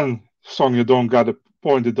 And Song Yadong got a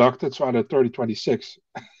point deducted, so I had a 30-26.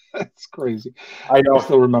 That's crazy. I know. I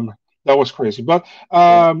still remember. That was crazy. But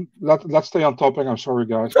let's stay on topic. I'm sorry,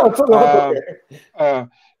 guys.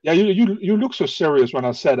 Yeah, you look so serious when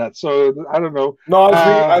I said that. So I don't know. No,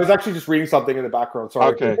 I was actually just reading something in the background.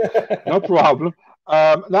 Sorry. Okay, no problem.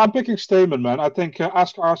 Now I'm picking Stamann, man. I think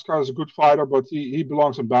Askar Askar is a good fighter, but he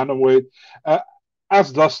belongs in bantamweight.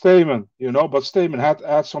 As does Stamann, you know. But Stamann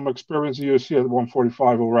had some experience in UFC at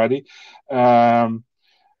 145 already.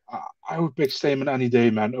 I would pick Stamann any day,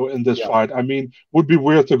 man, in this fight. I mean, would be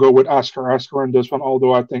weird to go with Askar Askar in this one,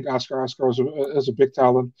 although I think Askar Askar is a big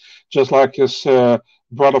talent, just like his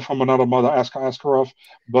brother from another mother, Askar Askarov.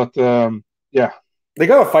 But, yeah. They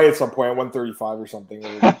got to fight at some point at 135 or something.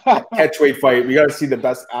 Catchweight fight. We got to see the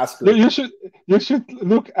best Askar. You should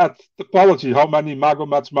look at Topology, how many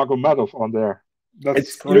Magomedov on there.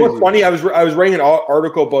 That's crazy. You know what's funny? I was writing an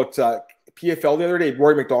article about PFL the other day,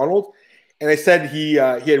 Rory McDonald. And I said he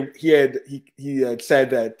had said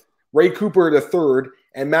that Ray Cooper III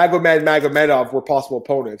and Magomedov were possible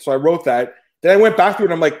opponents. So I wrote that. Then I went back to it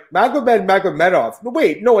and I'm like, Magomedov. No,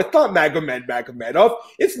 wait, no, it's not Magomedov.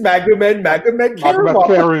 It's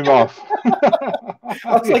Karimov.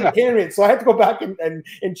 I was like, damn it. So I had to go back and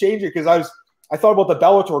change it because I thought about the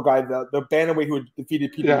Bellator guy, the bantamweight who had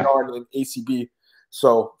defeated Peter Yarn in ACB.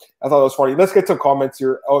 So I thought it was funny. Let's get some comments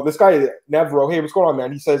here. Oh, this guy, Nevro. Hey, what's going on,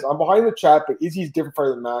 man? He says, I'm behind the chat, but Izzy's different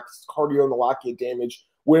fighter than Max. Cardio and the lack of damage.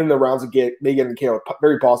 Winning the rounds and may get in KO.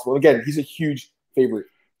 Very possible. And again, he's a huge favorite.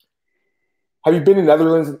 Have you been in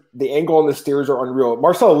Netherlands? The angle on the stairs are unreal.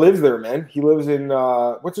 Marcel lives there, man. He lives in,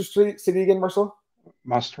 what's your city again, Marcel?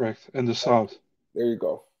 Maastricht in the south. There you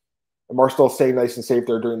go. And Marcel's staying nice and safe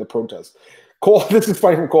there during the protest. Cole, this is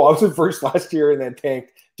funny from Cole. I was in first last year and then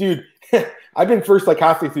tanked. Dude, I've been first like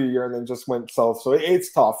halfway through the year and then just went south. So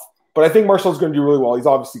it's tough. But I think Marcel's going to do really well. He's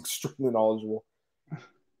obviously extremely knowledgeable.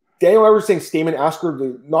 Daniel Edwards saying Stamann,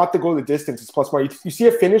 Askar not to go the distance. It's plus money. You see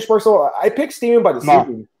a finish, Marcel? I picked Stamann by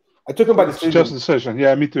decision. No, I took him by decision. Just decision.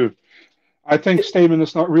 Yeah, me too. I think Stamann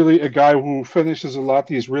is not really a guy who finishes a lot.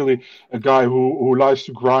 He's really a guy who likes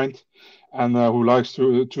to grind and who likes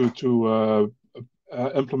to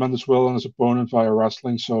implement his will on his opponent via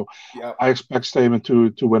wrestling. So I expect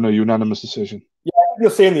Stamann to win a unanimous decision. Yeah, I think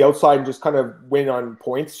he'll stay on the outside and just kind of win on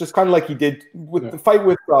points, just kind of like he did with the fight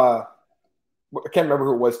with I can't remember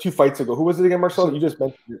who it was 2 fights ago. Who was it again, Marcel? You just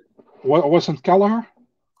mentioned it. Wasn't Kelleher?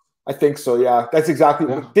 I think so, yeah. That's exactly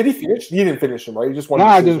Did he finish? He didn't finish him, right? He just won. No,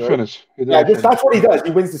 I didn't finish. That's what he does.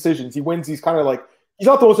 He wins decisions. He wins. He's kind of like, he's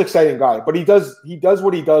not the most exciting guy, but he does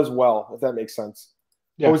what he does well, if that makes sense.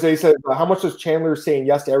 Yeah. Jose said, how much does Chandler saying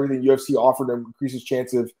yes to everything UFC offered him increase his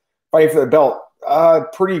chance of fighting for the belt?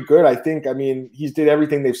 Pretty good, I think. I mean, he's did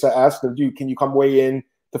everything they've asked him to do. Can you come weigh in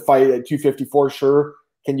to fight at 254? Sure.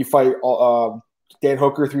 Can you fight Dan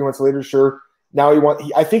Hooker 3 months later? Sure. Now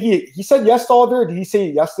I think he said yes to all of it. Did he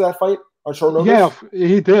say yes to that fight on short notice? Yeah,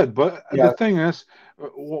 he did. But the thing is,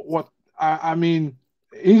 I mean,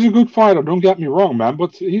 he's a good fighter. Don't get me wrong, man.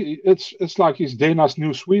 But it's like he's Dana's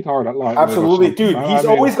new sweetheart at light. Absolutely, dude. He's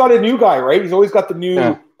always got a new guy, right? He's always got the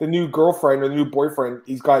new girlfriend or the new boyfriend.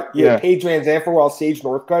 He's got Paige Van Zandt for a while, Sage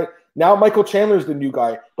Northcutt. Now Michael Chandler's the new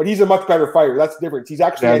guy, but he's a much better fighter. That's the difference. He's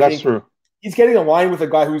actually that's true. He's getting aligned with a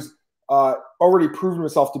guy who's already proven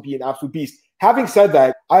himself to be an absolute beast. Having said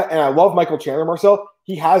that, I love Michael Chandler, Marcel.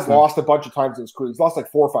 He has lost a bunch of times in his career. He's lost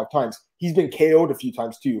like 4 or 5 times. He's been KO'd a few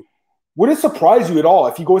times too. Would it surprise you at all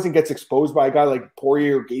if he goes and gets exposed by a guy like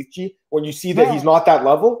Poirier or Gaethje when you see that he's not that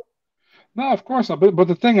level? No, of course not. But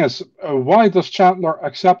the thing is, why does Chandler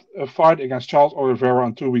accept a fight against Charles Oliveira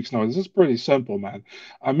on 2 weeks' notice? This is pretty simple, man.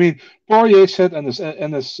 I mean, Poirier said in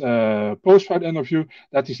his post-fight interview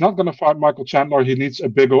that he's not going to fight Michael Chandler. He needs a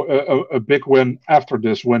big win after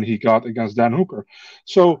this win he got against Dan Hooker.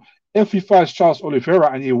 So if he fights Charles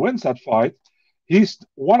Oliveira and he wins that fight, he's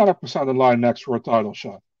 100% in line next for a title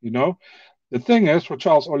shot. You know, the thing is, for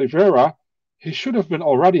Charles Oliveira, he should have been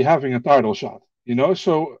already having a title shot. You know,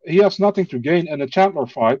 so he has nothing to gain in a Chandler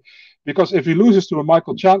fight, because if he loses to a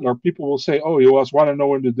Michael Chandler, people will say, oh, he was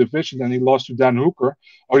 1-0 in the division and he lost to Dan Hooker,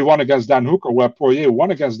 or he won against Dan Hooker, where Poirier won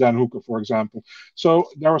against Dan Hooker, for example. So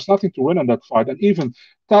there was nothing to win in that fight. And even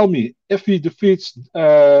tell me, if he defeats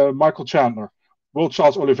Michael Chandler, will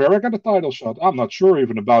Charles Oliveira get a title shot? I'm not sure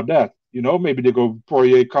even about that. You know, maybe they go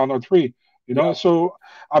Poirier Conor 3. You know, Yeah. so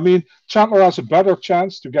I mean, Chandler has a better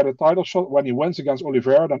chance to get a title shot when he wins against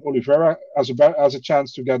Oliveira than Oliveira has a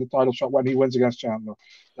chance to get a title shot when he wins against Chandler.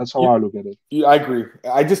 That's how I look at it. Yeah, I agree.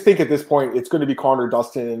 I just think at this point it's going to be Conor,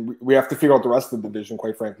 Dustin, and we have to figure out the rest of the division,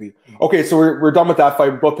 quite frankly. Okay, so we're done with that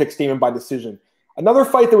fight. We both picked Stamann by decision. Another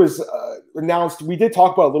fight that was announced, we did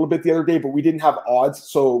talk about a little bit the other day, but we didn't have odds,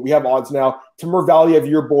 so we have odds now. Timur Valiev,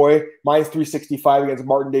 your boy, minus 365 against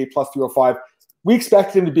Martin Day, plus 305. We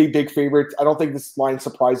expect him to be a big favorite. I don't think this line's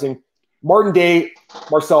surprising. Martin Day,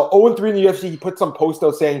 Marcel, 0-3 in the UFC. He put some post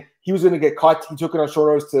out saying he was going to get cut. He took it on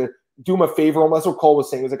short notice to do him a favor. That's what Cole was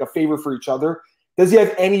saying. It was like a favor for each other. Does he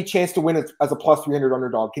have any chance to win as a plus 300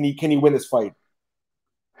 underdog? Can he win this fight?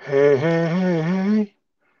 Hey.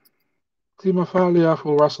 Timur Valiev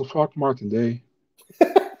will wrestle fuck Martin Day.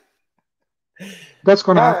 That's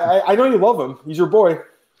going to happen. I know you love him. He's your boy.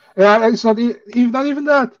 Yeah, it's not even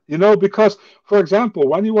that, you know, because, for example,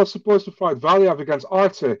 when he was supposed to fight Valiev against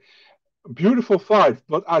Arce, beautiful fight,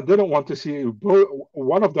 but I didn't want to see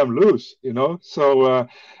one of them lose, you know. So,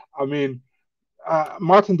 I mean,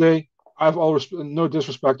 Martin Day, I have always no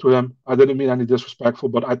disrespect to him. I didn't mean any disrespectful,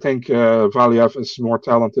 but I think Valiev is more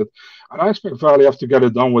talented. And I expect Valiev to get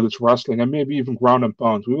it done with his wrestling and maybe even ground and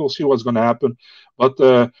pound. We will see what's going to happen. But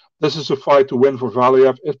this is a fight to win for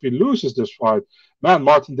Valiev. If he loses this fight, man,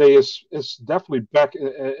 Martin Day is definitely back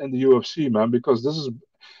in the UFC, man, because this is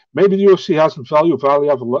maybe the UFC hasn't valued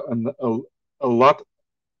Valiev a lot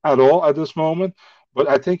at all at this moment. But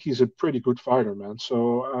I think he's a pretty good fighter, man.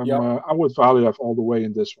 So I'm with Valiev all the way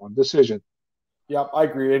in this one. Decision. Yeah, I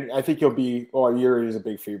agree. And I think he'll be, Yuri is a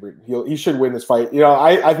big favorite. He should win this fight. You know,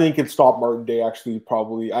 I think he can stop Martin Day, actually,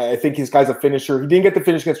 probably. I think his guy's a finisher. He didn't get the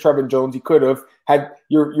finish against Trevin Jones. He could have had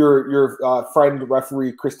your friend,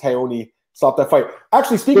 referee Chris Taglioni, stop that fight.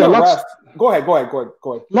 Actually, speaking of refs, go ahead.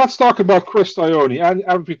 Let's talk about Chris Taglioni. And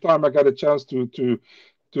every time I get a chance to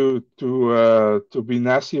be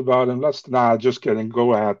nasty about him. Just kidding.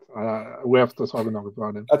 Go ahead. We have to talk enough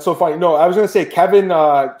about him. That's so funny. No, I was going to say Kevin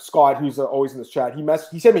Scott, who's always in this chat.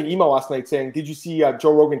 He sent me an email last night saying, "Did you see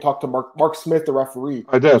Joe Rogan talk to Mark Smith, the referee?"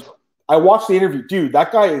 I did. I watched the interview, dude.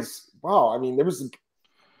 That guy is wow. I mean, there was a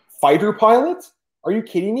fighter pilot. Are you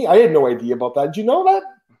kidding me? I had no idea about that. Did you know that?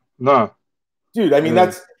 No, dude. I mean,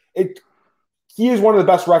 that's it. He is one of the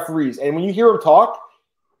best referees, and when you hear him talk,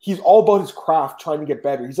 he's all about his craft, trying to get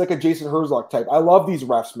better. He's like a Jason Herzog type. I love these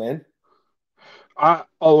refs, man. I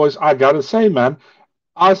gotta say, man,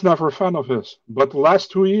 I was never a fan of his, but the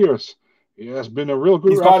last 2 years, he has been a real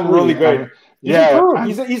good. He's gotten really good. He's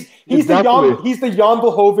the Jan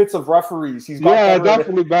Blachowicz of referees. He's got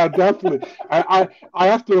definitely, man, definitely. I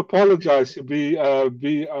have to apologize to be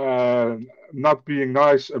not being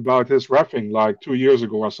nice about his reffing like 2 years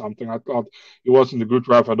ago or something. I thought he wasn't a good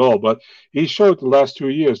ref at all, but he showed the last 2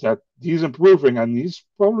 years that he's improving, and he's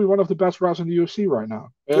probably one of the best refs in the UFC right now,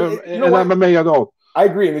 in MMA at all. I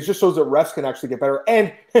agree, and it just shows that refs can actually get better.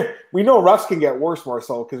 And we know refs can get worse,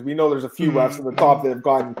 Marcel, because we know there's a few refs at the top that have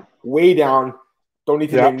gotten way down. Don't need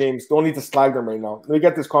to name names. Don't need to slag them right now. Let me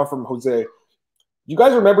get this comment from Jose. You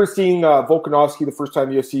guys remember seeing Volkanovski the first time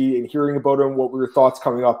in the UFC and hearing about him? What were your thoughts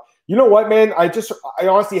coming up? You know what, man? I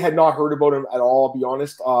honestly had not heard about him at all, I'll be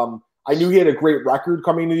honest. I knew he had a great record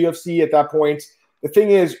coming to the UFC at that point. The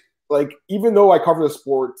thing is, like, even though I cover the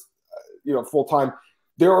sport, full time,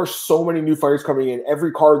 there are so many new fighters coming in.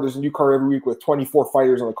 Every card, there's a new card every week with 24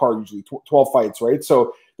 fighters on the card, usually 12 fights, right?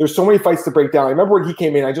 So there's so many fights to break down. I remember when he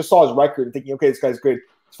came in, I just saw his record and thinking, okay, this guy's good.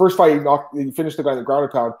 His first fight, he finished the guy in the ground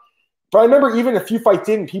and pound. But I remember even a few fights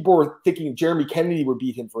in, people were thinking Jeremy Kennedy would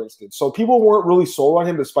beat him, for instance. So people weren't really sold on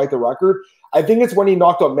him despite the record. I think it's when he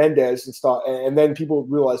knocked out Mendez and stuff, and then people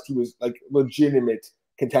realized he was like legitimate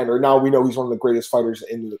contender. Now we know he's one of the greatest fighters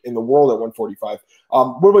in the world at 145.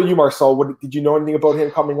 What about you, Marcel? Did you know anything about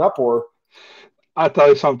him coming up, or? I'll tell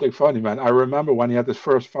you something funny, man. I remember when he had his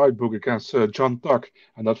first fight book against John Tuck,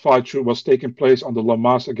 and that fight was taking place on the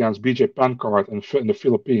Lamas against BJ Penn card in the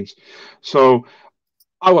Philippines. So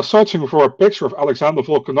I was searching for a picture of Alexander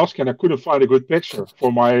Volkanovski, and I couldn't find a good picture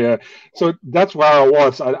for my. So that's where I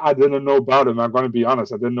was. I didn't know about him. I'm going to be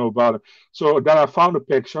honest. I didn't know about him. So then I found a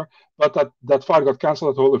picture, but that fight got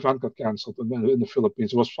canceled. That whole event got canceled in the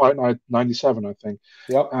Philippines. It was Fight Night '97, I think.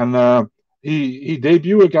 Yep. And he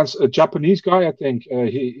debuted against a Japanese guy, I think.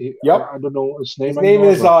 Yep. I don't know his name. His name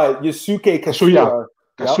is Yusuke Kasuya.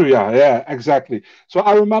 Kasuya, yeah, exactly. So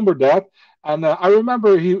I remember that. And I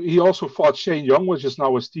remember he also fought Shane Young, which is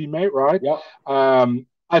now his teammate, right? Yep.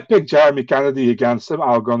 I picked Jeremy Kennedy against him,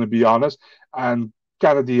 I'm going to be honest. And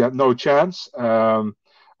Kennedy had no chance.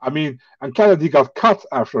 I mean, and Kennedy got cut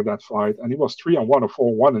after that fight, and he was 3-1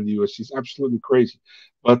 or 4-1 in the UFC. It's absolutely crazy.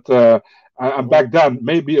 But and back then,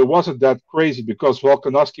 maybe it wasn't that crazy because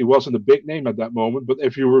Volkanovski wasn't a big name at that moment. But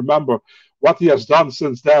if you remember what he has done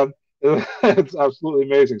since then, it's absolutely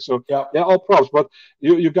amazing. So yeah, all props. But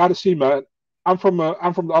you got to see, man. I'm from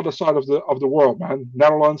the other side of the world, man.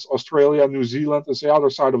 Netherlands, Australia, New Zealand is the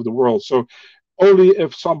other side of the world. So only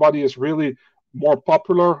if somebody is really more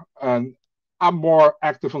popular, and I'm more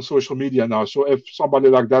active on social media now. So if somebody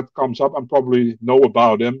like that comes up, I probably know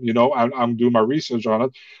about him, I'm doing my research on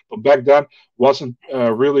it. But back then, wasn't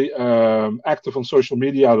really active on social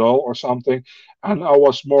media at all or something. And I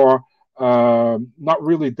was more not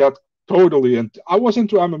really that totally. And I was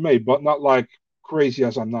into MMA, but not like crazy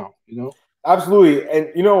as I'm now, Absolutely.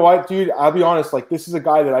 And you know what, dude? I'll be honest. Like, this is a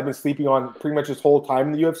guy that I've been sleeping on pretty much his whole time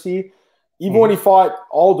in the UFC. Even when he fought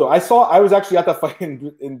Aldo, I was actually at that fight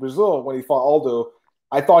in Brazil when he fought Aldo.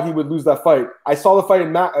 I thought he would lose that fight. I saw the fight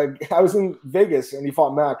I was in Vegas and he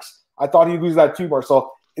fought Max. I thought he'd lose that too,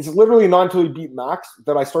 Marcel. It's literally not until he beat Max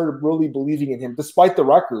that I started really believing in him, despite the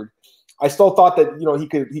record. I still thought that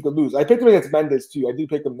he could lose. I picked him against Mendes too. I did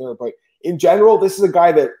pick him there, but in general, this is a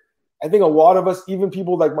guy that I think a lot of us, even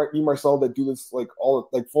people like me, Marcel, that do this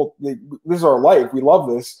this is our life. We love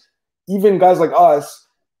this. Even guys like us,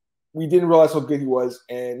 we didn't realize how good he was,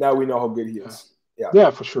 and now we know how good he is. Yeah,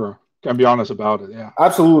 for sure. Can be honest about it. Yeah,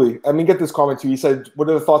 absolutely. I mean, get this comment too. He said, "What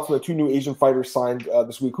are the thoughts on the 2 new Asian fighters signed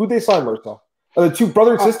this week? Who they signed, Marcel? The 2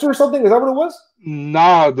 brother and sister or something? Is that what it was?"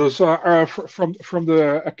 Nah, those are from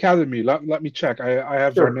the academy. Let me check. I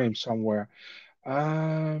have their name somewhere.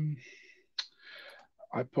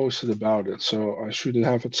 I posted about it, so I should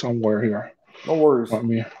have it somewhere here. No worries.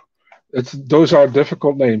 Those are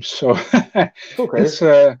difficult names, so it's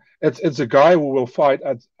okay. It's a guy who will fight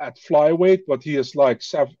at flyweight, but he is like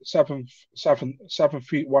 7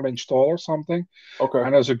 feet 1 inch tall or something. Okay.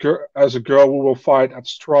 And as a girl who will fight at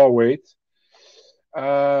strawweight.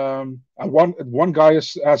 One guy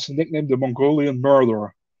has a nickname, the Mongolian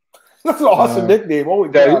Murderer. That's an awesome nickname. Holy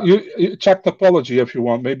God. You check Topology if you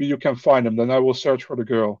want. Maybe you can find him. Then I will search for the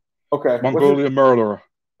girl. Okay. Mongolian Murderer.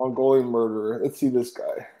 Mongolian Murderer. Let's see this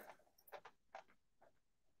guy.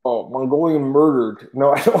 Oh, Mongolian Murdered.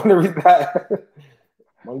 No, I don't want to read that.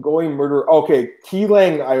 Mongolian Murderer. Okay.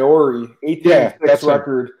 Keelang Iori, 18-6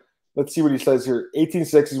 record. Let's see what he says here.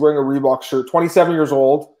 18-6. He's wearing a Reebok shirt. 27 years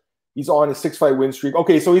old. He's on a 6-fight win streak.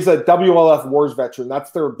 Okay, so he's a WLF Wars veteran. That's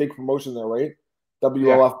their big promotion there, right?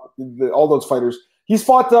 WLF, all those fighters. He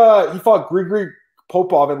fought Grigory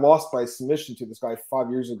Popov and lost by submission to this guy 5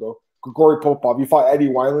 years ago. Grigory Popov. He fought Eddie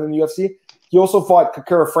Wineland in the UFC. He also fought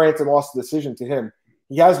Kakara France and lost the decision to him.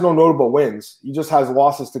 He has no notable wins. He just has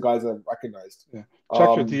losses to guys that I've recognized. Yeah.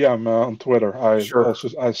 Check your DM on Twitter.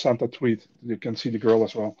 I sent a tweet. You can see the girl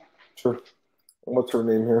as well. Sure. What's her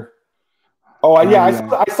name here? Oh,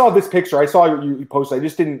 I saw this picture. I saw you posted. I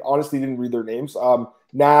just honestly didn't read their names.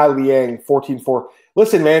 Na Liang, 14-4.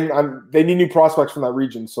 Listen, man, they need new prospects from that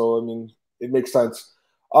region, so I mean, it makes sense.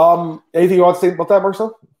 Anything you want to say about that,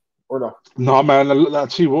 Marcel, or no? No, man.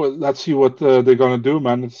 Let's see what they're gonna do,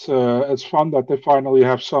 man. It's fun that they finally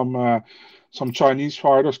have some Chinese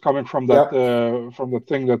fighters coming from that from the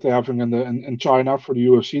thing that they're having in China for the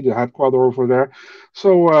UFC, the headquarters over there.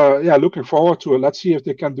 So looking forward to it. Let's see if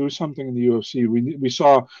they can do something in the UFC. We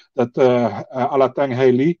saw that Alateng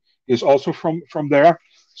Haley is also from there.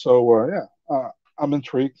 So I'm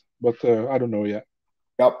intrigued, but I don't know yet.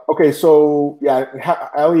 Yep. Okay, so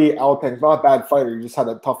Ali Alateng's not a bad fighter. He just had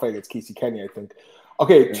a tough fight against Casey Kenny, I think.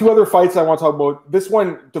 Okay, 2 other fights I want to talk about. This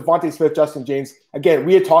one, Devonte Smith, Justin Jaynes. Again,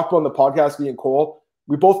 we had talked about on the podcast, me and Cole.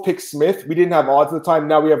 We both picked Smith. We didn't have odds at the time.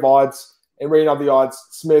 Now we have odds. And right now the odds,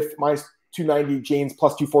 Smith minus 290, Jaynes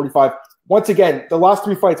plus 245. Once again, the last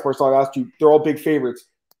 3 fights, Marcel, I asked you, they're all big favorites.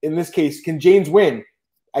 In this case, can Jaynes win?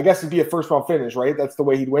 I guess it'd be a first-round finish, right? That's the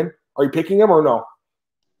way he'd win. Are you picking him or no?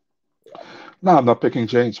 No, I'm not picking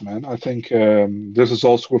Jaynes, man. I think this is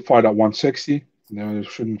also a fight at 160. You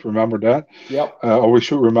shouldn't remember that. Yep. Or we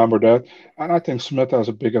should remember that. And I think Smith has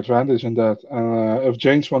a big advantage in that. If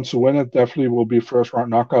Jaynes wants to win it, definitely will be first-round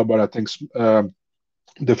knockout. But I think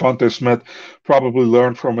Devonte Smith probably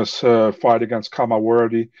learned from his fight against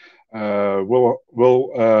Kamaru Usman.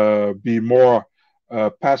 Will be more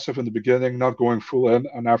passive in the beginning, not going full in,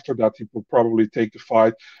 and after that he will probably take the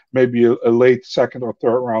fight. Maybe a late 2nd or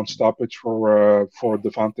 3rd round stoppage for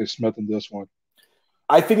Devonte Smith in this one.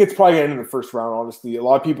 I think it's probably going to end in the first round, honestly. A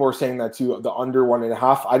lot of people are saying that too, the under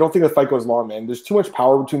 1.5. I don't think the fight goes long, man. There's too much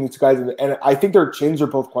power between these guys, and I think their chins are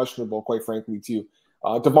both questionable, quite frankly, too.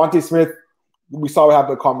 Devonte Smith, we saw what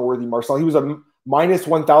happened to Kamaru Usman. Marcel, he was a minus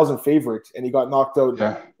 1,000 favorite, and he got knocked out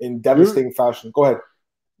in devastating fashion. Go ahead.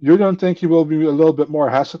 You don't think he will be a little bit more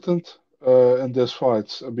hesitant in this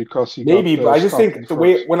fight because he maybe, but I just think the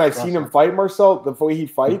way when I've seen him fight, Marcel, the way he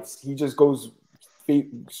fights, he just goes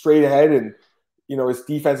straight ahead, and his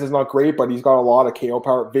defense is not great, but he's got a lot of KO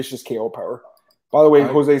power, vicious KO power. By the way,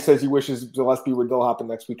 Jose says he wishes Gillespie would still happen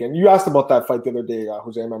next weekend. You asked about that fight the other day,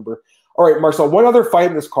 Jose, I remember. All right, Marcel, one other fight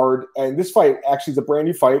in this card, and this fight actually is a brand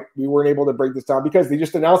new fight. We weren't able to break this down because they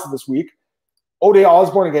just announced it this week. Ode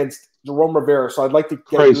Osbourne against Jerome Rivera. So I'd like to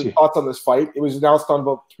get your thoughts on this fight. It was announced on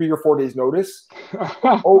about 3 or 4 days' notice.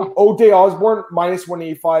 Ode Osbourne, minus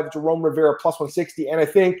 185, Jerome Rivera, plus 160. And I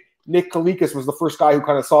think Nick Kalikas was the first guy who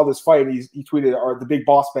kind of saw this fight. He tweeted, the big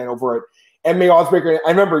boss man over at MMA Oddsbreaker. I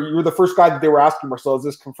remember you were the first guy that they were asking, Marcel, is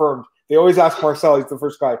this confirmed? They always ask Marcel. He's the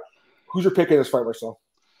first guy. Who's your pick in this fight, Marcel?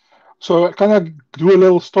 So can I do a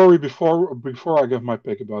little story before I give my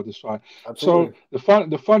pick about this fight? Absolutely. So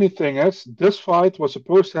the funny thing is, this fight was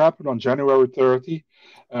supposed to happen on January 30.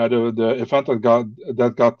 The event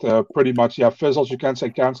that got pretty much fizzled. You can't say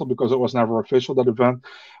canceled because it was never official, that event.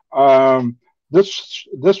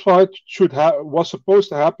 This fight was supposed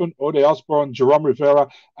to happen, Ode Osbourne, Jerome Rivera,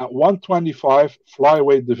 at 125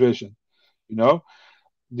 flyweight division. The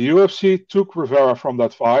UFC took Rivera from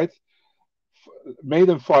that fight, made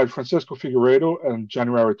him fight Francisco Figueiredo on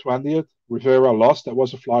January 20th. Rivera lost. That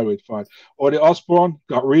was a flyweight fight. Ode Osbourne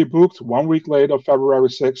got rebooked 1 week later, February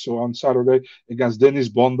 6th, so on Saturday, against Denis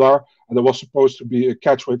Bondar, and there was supposed to be a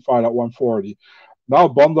catchweight fight at 140. Now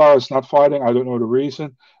Bondar is not fighting. I don't know the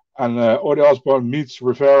reason. And Ode Osbourne meets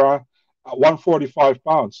Rivera at 145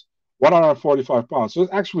 pounds. So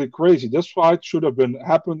it's actually crazy. This fight should have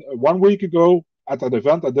happened 1 week ago at that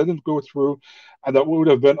event that didn't go through, and that would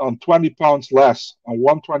have been on 20 pounds less, on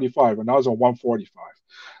 125, and now it's on 145.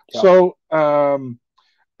 Yeah. So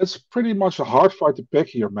it's pretty much a hard fight to pick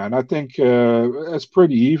here, man. I think it's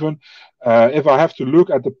pretty even. If I have to look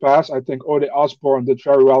at the past, I think Ode Osbourne did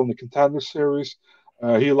very well in the Contender Series.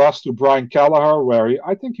 He lost to Brian Kelleher, where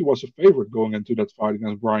I think he was a favorite going into that fight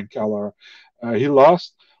against Brian Kelleher. He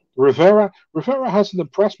lost. Rivera hasn't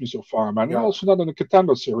impressed me so far, man. Yeah. Also not in the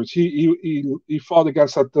Contender Series. He fought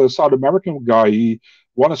against that South American guy. He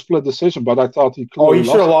won a split decision, but I thought he clearly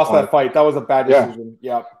should have lost that fight. That was a bad decision.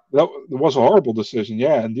 Yeah. That was a horrible decision.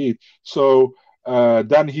 Yeah, indeed. So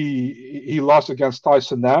then he lost against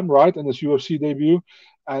Tyson Nam, right, in his UFC debut.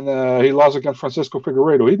 And he lost against Francisco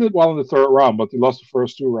Figueiredo. He did well in the third round, but he lost the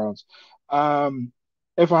first 2 rounds.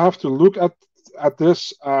 If I have to look at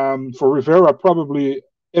this, for Rivera, probably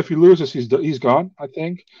if he loses, he's gone, I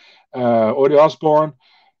think. Ode Osbourne,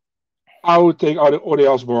 I would take Ode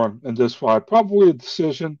Osbourne in this fight. Probably a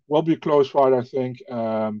decision. Will be a close fight, I think.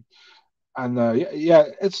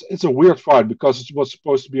 It's a weird fight because it was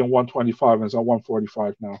supposed to be on 125 and it's on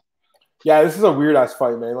 145 now. Yeah, this is a weird-ass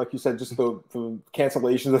fight, man. Like you said, just the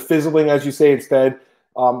cancellation, the fizzling, as you say, instead.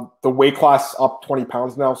 The weight class up 20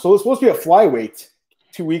 pounds now. So it's supposed to be a flyweight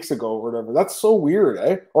 2 weeks ago or whatever. That's so weird,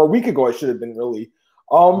 eh? Or a week ago, I should have been, really.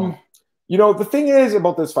 The thing is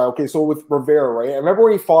about this fight, okay, so with Rivera, right? I remember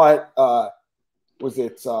when he fought, the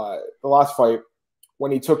last fight,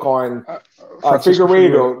 when he took on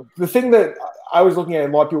Figueiredo. The thing that I was looking at,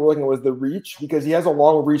 and a lot of people were looking at, was the reach, because he has a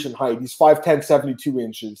long reach and height. He's 5'10", 72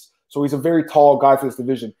 inches. So he's a very tall guy for this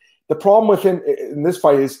division. The problem with him in this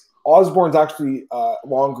fight is Osbourne's actually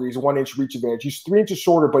longer. He's a 1 inch reach advantage. He's 3 inches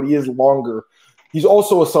shorter, but he is longer. He's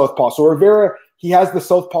also a southpaw. So Rivera, he has the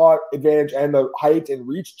southpaw advantage and the height and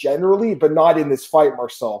reach generally, but not in this fight,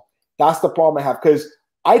 Marcel. That's the problem I have, because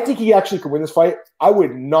I think he actually could win this fight. I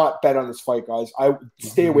would not bet on this fight, guys. I would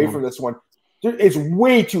stay away from this one. It's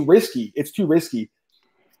way too risky. It's too risky.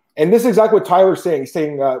 And this is exactly what Tyler's saying. He's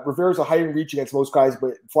saying Rivera's a height and reach against most guys,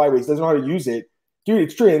 but flyweights doesn't know how to use it. Dude,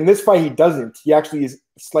 it's true. In this fight, he doesn't. He actually is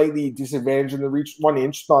slightly disadvantaged in the reach, 1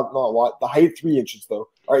 inch, not a lot. The height, 3 inches, though.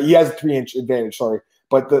 All right, he has a 3 inch advantage, sorry.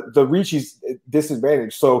 But the reach, he's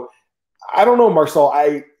disadvantaged. So I don't know, Marcel.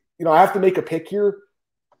 I have to make a pick here.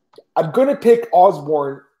 I'm going to pick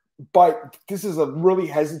Osbourne, but this is a really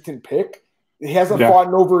hesitant pick. He hasn't fought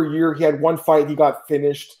in over a year. He had one fight. He got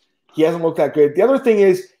finished. He hasn't looked that good. The other thing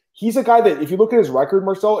is, he's a guy that, if you look at his record,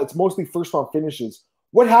 Marcel, it's mostly first-round finishes.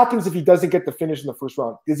 What happens if he doesn't get the finish in the first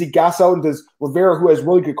round? Does he gas out, and does Rivera, who has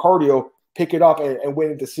really good cardio, pick it up and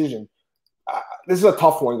win a decision? This is a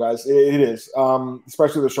tough one, guys. It is,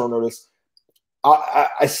 especially with short notice.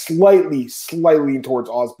 I slightly lean towards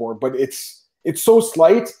Osbourne, but it's so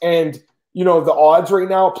slight, and the odds right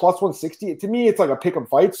now plus 160. To me, it's like a pick 'em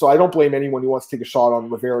fight. So I don't blame anyone who wants to take a shot on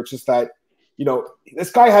Rivera. It's just that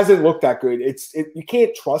this guy hasn't looked that good. You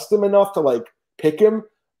can't trust him enough to pick him,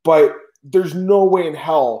 but there's no way in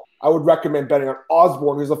hell I would recommend betting on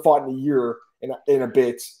Osbourne, who's fought in a year in a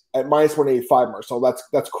bit at -185, Marcel.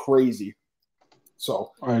 That's crazy.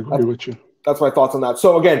 So I agree with you. That's my thoughts on that.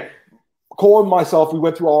 So again, Cole and myself, we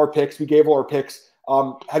went through all our picks. We gave all our picks.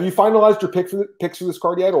 Have you finalized your picks for this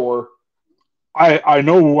card yet, or? I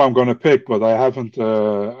know who I'm going to pick, but I haven't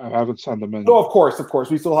sent them in. No, of course.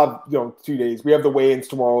 We still have 2 days. We have the weigh-ins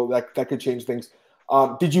tomorrow. That could change things.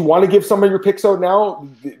 Did you want to give some of your picks out now?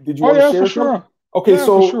 Did you want to share? For sure. Okay, yeah,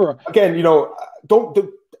 so for sure. Again, don't.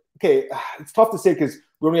 Okay, it's tough to say because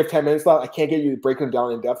we only have 10 minutes left. I can't get you to break them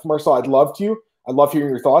down in depth, Marcel. I'd love to. I love hearing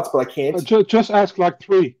your thoughts, but I can't. Just ask like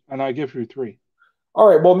 3, and I give you 3. All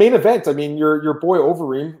right. Well, main event. I mean, your boy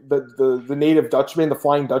Overeem, the native Dutchman, the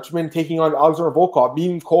Flying Dutchman, taking on Alexander Volkov.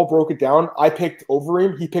 Me and Cole broke it down. I picked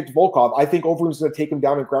Overeem. He picked Volkov. I think Overeem's going to take him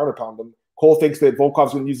down and ground and pound him. Cole thinks that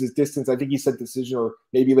Volkov's going to use his distance. I think he said decision or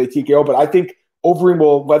maybe late TKO, but I think Overeem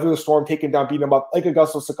will weather the storm, take him down, beat him up like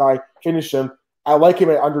Augusto Sakai, finish him. I like him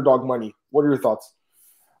at underdog money. What are your thoughts?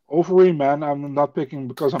 Overeem, man, I'm not picking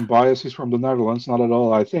because I'm biased. He's from the Netherlands, not at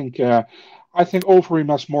all. I think Overeem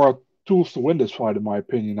has more tools to win this fight, in my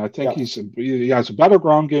opinion. I think he has a better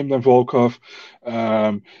ground game than Volkov.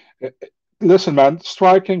 Listen, man,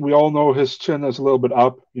 striking, we all know his chin is a little bit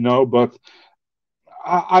up, but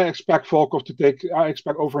I expect Overeem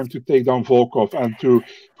to take down Volkov and to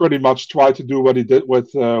pretty much try to do what he did with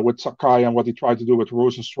Sakai and what he tried to do with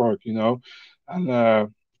Rosenstruck,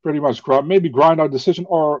 and pretty much grind out decision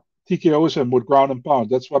or TKOs him with ground and pound.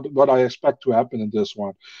 That's what I expect to happen in this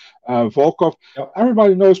one. Volkov,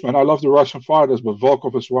 everybody knows, man, I love the Russian fighters, but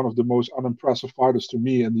Volkov is one of the most unimpressive fighters to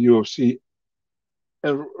me in the UFC.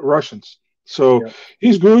 Russians. So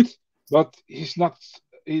he's good, but he's not.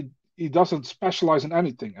 He doesn't specialize in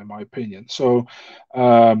anything, in my opinion. So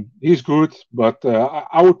he's good, but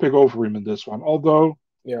I would pick Overeem in this one. Although,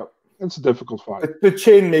 it's a difficult fight. The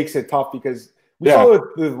chin makes it tough because we saw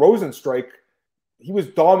the Rosenstrike. He was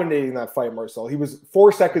dominating that fight, Marcel. He was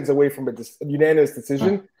 4 seconds away from a unanimous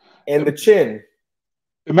decision, and the chin.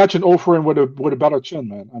 Imagine Overeem with a better chin,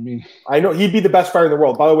 man. I mean, I know he'd be the best fighter in the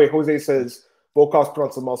world. By the way, Jose says Volkov's put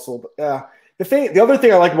on some muscle. But, the other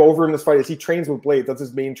thing I like about Overeem in this fight is he trains with Blades. That's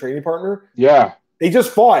his main training partner. Yeah, they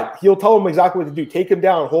just fought. He'll tell him exactly what to do. Take him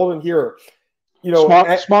down, hold him here.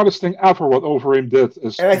 Smartest thing ever. What Overeem did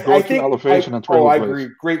is go to elevation and train. I agree.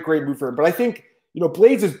 Great move for him. But I think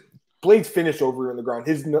Blades finished Overeem on the ground.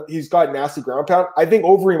 He's got nasty ground pound. I think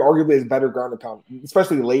Overeem arguably has better ground and pound,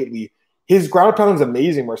 especially lately. His ground pound is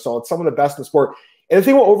amazing, Marcel. It's some of the best in the sport. And the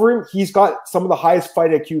thing about Overeem, he's got some of the highest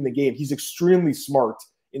fight IQ in the game. He's extremely smart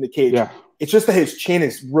in the cage. Yeah. It's just that his chin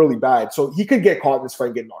is really bad. So he could get caught in this fight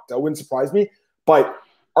and get knocked out. Wouldn't surprise me. But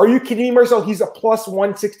are you kidding me, Marcel? He's a plus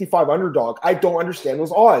 165 underdog. I don't understand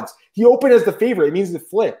those odds. He opened as the favorite. It means it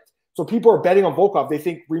flipped. So people are betting on Volkov. They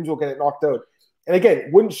think Reems will get it knocked out. And again,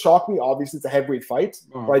 it wouldn't shock me. Obviously, it's a heavyweight fight.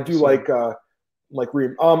 But I do like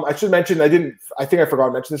Reem. I should mention, I think I forgot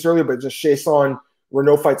to mention this earlier, but just Chiasson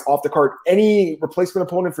Reneau fights off the card. Any replacement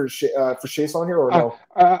opponent for Chiasson here or no?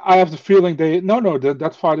 I have the feeling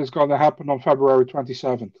that fight is going to happen on February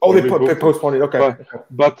 27th. Oh, they postponed it. Okay.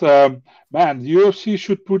 But man, the UFC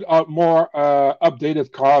should put out more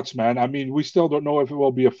updated cards, man. I mean, we still don't know if it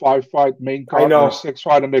will be a 5-fight main card or a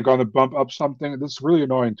 6-fight, and they're going to bump up something. That's really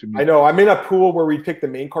annoying to me. I know. I'm in a pool where we pick the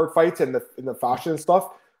main card fights and the fashion and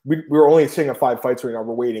stuff. We're only seeing 5 fights right now.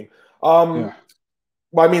 We're waiting.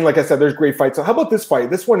 Well, I mean, like I said, there's great fights. So how about this fight?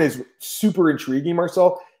 This one is super intriguing,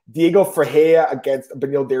 Marcel. Diego Ferreira against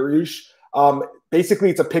Beneil Dariush. Basically,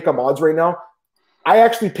 it's a pick-em odds right now. I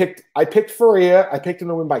picked Ferreira. I picked him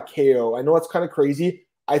to win by KO. I know it's kind of crazy.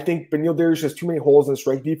 I think Beneil Dariush has too many holes in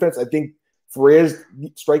strike defense. I think Ferreira's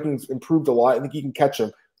striking's improved a lot. I think he can catch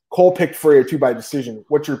him. Cole picked Ferreira too by decision.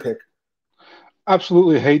 What's your pick?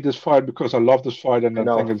 Absolutely hate this fight because I love this fight and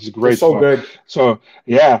I think it's a great fight. So good. So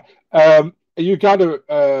yeah. You gotta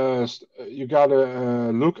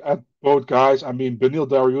look at both guys. I mean, Beneil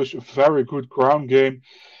Dariush, a very good ground game.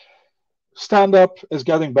 Stand up is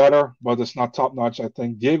getting better, but it's not top notch. I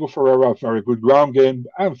think Diego Ferreira, very good ground game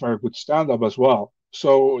and very good stand up as well.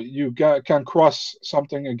 So you can cross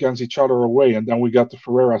something against each other away, and then we got the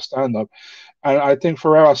Ferreira stand up. And I think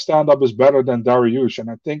Ferreira stand up is better than Dariush.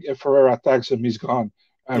 And I think if Ferreira tags him, he's gone.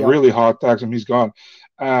 And really hard tags him, he's gone.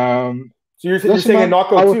 So you're saying a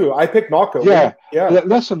knockout too? I picked knockout. Yeah.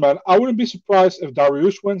 Listen, man, I wouldn't be surprised if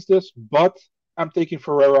Dariush wins this, but I'm taking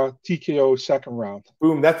Ferreira TKO second round.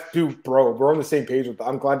 Boom. Bro. We're on the same page with that.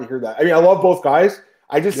 I'm glad to hear that. I mean, I love both guys.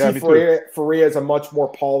 I just see Ferreira as a much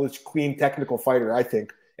more polished, clean, technical fighter, I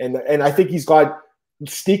think. And I think he's got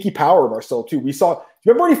sneaky power, Marcel, too. We saw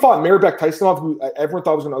remember when he fought Mairbek Tysonov, who everyone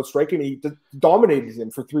thought was going to outstrike him? He dominated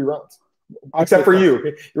him for 3 rounds. Except for you.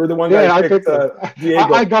 You were the one guy who picked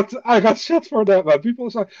Diego. I got shit for that, man. People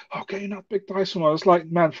was like, how can you not pick Tyson? It's like,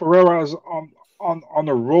 man, Ferreira is on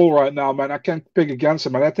a roll right now, man. I can't pick against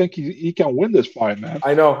him, and I think he can win this fight, man.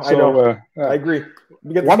 I know. I agree.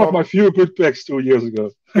 One of my few good picks 2 years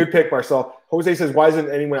ago. Good pick, Marcel. Jose says, why isn't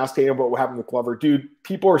anyone asking Dana about what happened with Glover? Dude,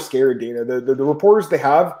 people are scared, Dana. The reporters they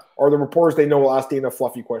have are the reporters they know will ask Dana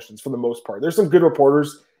fluffy questions for the most part. There's some good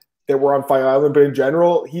reporters that were on Fight Island, but in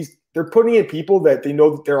general, they're putting in people that they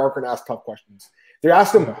know that they aren't going to ask tough questions. They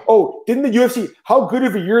ask him, didn't the UFC, how good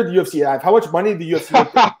of a year did the UFC have? How much money did the UFC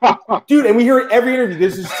make? Dude, and we hear it every interview.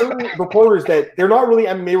 There's just certain reporters that they're not really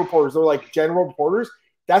MMA reporters. They're like general reporters.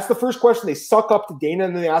 That's the first question. They suck up to Dana,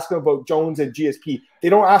 and then they ask him about Jones and GSP. They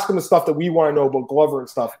don't ask him the stuff that we want to know about Glover and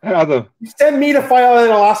stuff. You send me to Fight Island,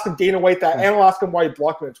 and I'll ask him Dana White that, and I'll ask him why he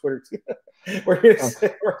blocked me on Twitter. We're going to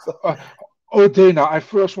say Dana, I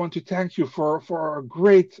first want to thank you for a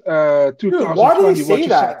great 2020. Dude, why do you say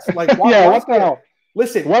that? Like, why, what the hell?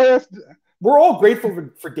 Listen, we're all grateful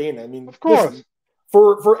for Dana. I mean, of course, listen,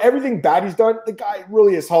 for everything bad he's done, the guy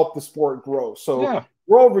really has helped the sport grow. So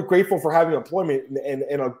we're all grateful for having employment and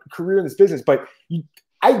a career in this business. But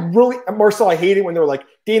Marcel, I hate it when they're like,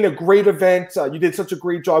 Dana, great event. You did such a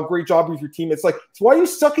great job with your team. It's like, so why are you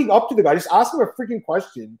sucking up to the guy? Just ask him a freaking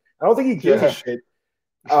question. I don't think he gives a shit.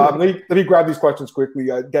 Let me grab these questions quickly.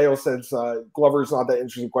 Gail says Glover's not that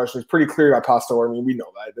interesting question. It's pretty clear about Pastor. I mean, we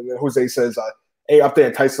know that. And then Jose says, hey, update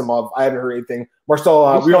on Tysonov. I haven't heard anything.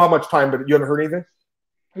 Marcel, we don't have much time, but you haven't heard anything?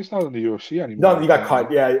 He's not in the UFC anymore. No, he got cut,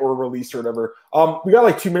 or released or whatever. We got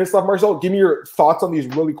like 2 minutes left, Marcel. Give me your thoughts on these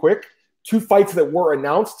really quick. 2 fights that were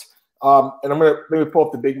announced. And let me pull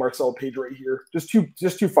up the big Marcel page right here. Just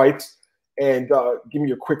two fights. And give me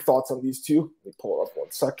your quick thoughts on these two. Let me pull it up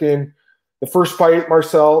 1 second. The first fight,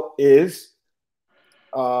 Marcel, is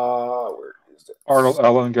where is it? Arnold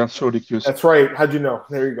Allen against Sodiq Yusuff. That's right. How'd you know?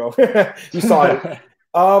 There you go. You saw it.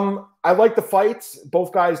 I like the fights.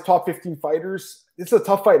 Both guys, top 15 fighters. It's a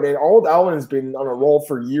tough fight, man. Arnold Allen has been on a roll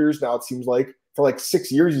for years now, it seems like. For like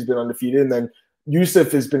 6 years, he's been undefeated. And then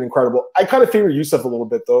Yusuff has been incredible. I kind of favor Yusuff a little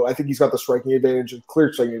bit, though. I think he's got the striking advantage,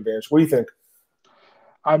 clear striking advantage. What do you think?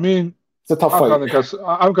 I mean, it's a tough fight.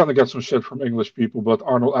 I'm going to get some shit from English people, but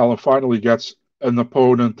Arnold Allen finally gets an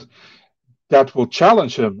opponent that will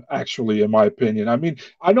challenge him, actually, in my opinion. I mean,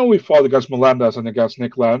 I know we fought against Melendez and against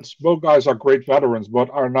Nick Lance. Both guys are great veterans,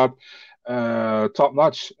 but are not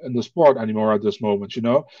top-notch in the sport anymore at this moment, you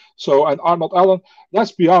know? So, and Arnold Allen,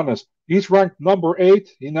 let's be honest, he's ranked number 8.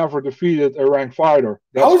 He never defeated a ranked fighter.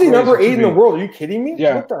 How is he number 8 in the world? Are you kidding me?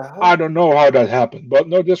 Yeah. What the hell? I don't know how that happened, but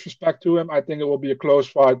no disrespect to him. I think it will be a close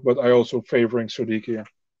fight, but I also favoring Sodiq here.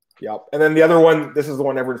 Yep. And then the other one, this is the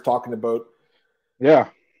one everyone's talking about. Yeah.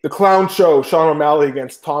 The clown show, Sean O'Malley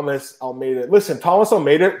against Thomas Almeida. Listen, Thomas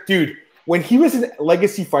Almeida, dude, when he was in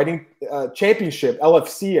Legacy Fighting Championship,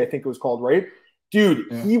 LFC, I think it was called, right?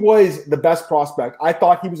 Dude, He was the best prospect. I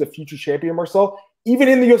thought he was a future champion, Marcel. Even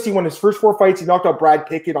in the UFC, when his first 4 fights, he knocked out Brad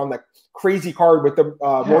Pickett on the crazy card with the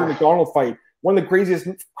Rory McDonald fight. One of the craziest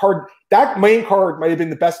card. That main card might have been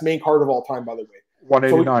the best main card of all time, by the way.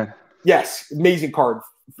 189. So, yes, amazing card.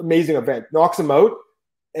 Amazing event. Knocks him out.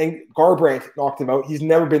 And Garbrandt knocked him out. He's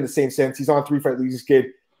never been the same since. He's on 3-fight losing skid.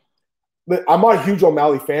 I'm not a huge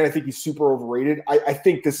O'Malley fan. I think he's super overrated. I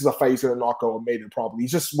think this is a fight he's going to knock out Almeida probably.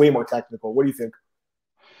 He's just way more technical. What do you think?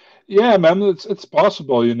 Yeah, man, it's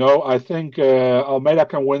possible, you know. I think Almeida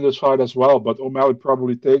can win this fight as well, but O'Malley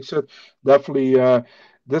probably takes it. Definitely,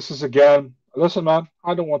 this is again. Listen, man,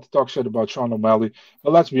 I don't want to talk shit about Sean O'Malley,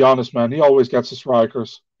 but let's be honest, man. He always gets the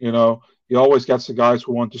strikers, you know. He always gets the guys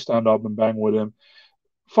who want to stand up and bang with him.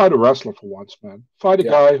 Fight a wrestler for once, man. Fight a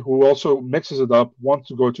guy who also mixes it up, wants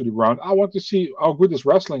to go to the ground. I want to see how good his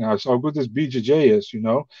wrestling is, how good his BJJ is, you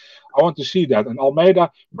know. I want to see that. And Almeida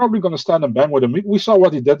probably going to stand and bang with him. We saw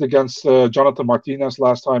what he did against Jonathan Martinez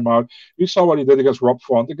last time out. We saw what he did against Rob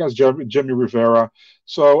Font, against Jimmy Rivera.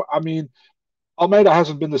 So, I mean, Almeida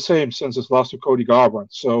hasn't been the same since his loss to Cody Garbrandt.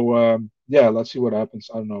 So, let's see what happens.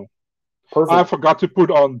 I don't know. Perfect. I forgot to put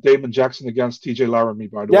on Damon Jackson against TJ Laramie,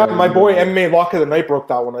 by the way. Yeah, my boy MMA Lock of the Night broke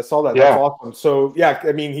that one. I saw that. That's awesome. So,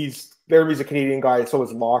 I mean, Laramie's a Canadian guy, so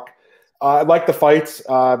is Lock. I like the fights.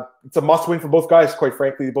 It's a must-win for both guys, quite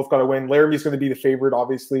frankly. They both got to win. Laramie's going to be the favorite,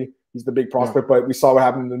 obviously. He's the big prospect, but we saw what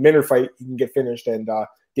happened in the Minner fight. He can get finished. And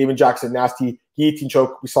Damon Jackson, nasty guillotine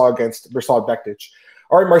choke we saw against Mirsad Bektic.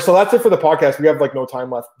 All right, Marcel, that's it for the podcast. We have, no time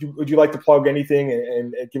left. Would you like to plug anything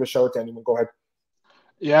and give a shout out to anyone? Go ahead.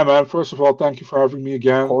 Yeah, man. First of all, thank you for having me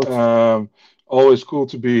again. Always cool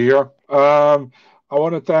to be here. I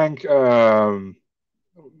want to thank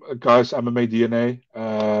guys, MMA DNA.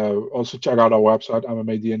 Also check out our website,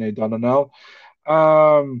 MMADNA.nl.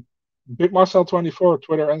 Big Marcel 24,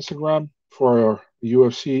 Twitter, Instagram for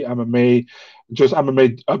UFC, MMA, just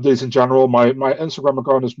MMA updates in general. My Instagram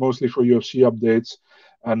account is mostly for UFC updates,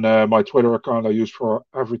 and my Twitter account I use for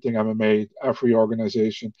everything MMA, every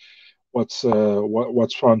organization. What's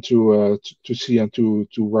fun to see and to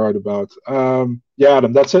write about. Yeah,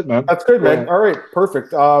 Adam, that's it, man. That's good, man. All right,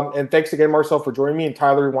 perfect. And thanks again, Marcel, for joining me. And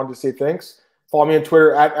Tyler, wanted to say thanks. Follow me on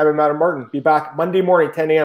Twitter at Adam Martin. Be back Monday morning, 10 a.m.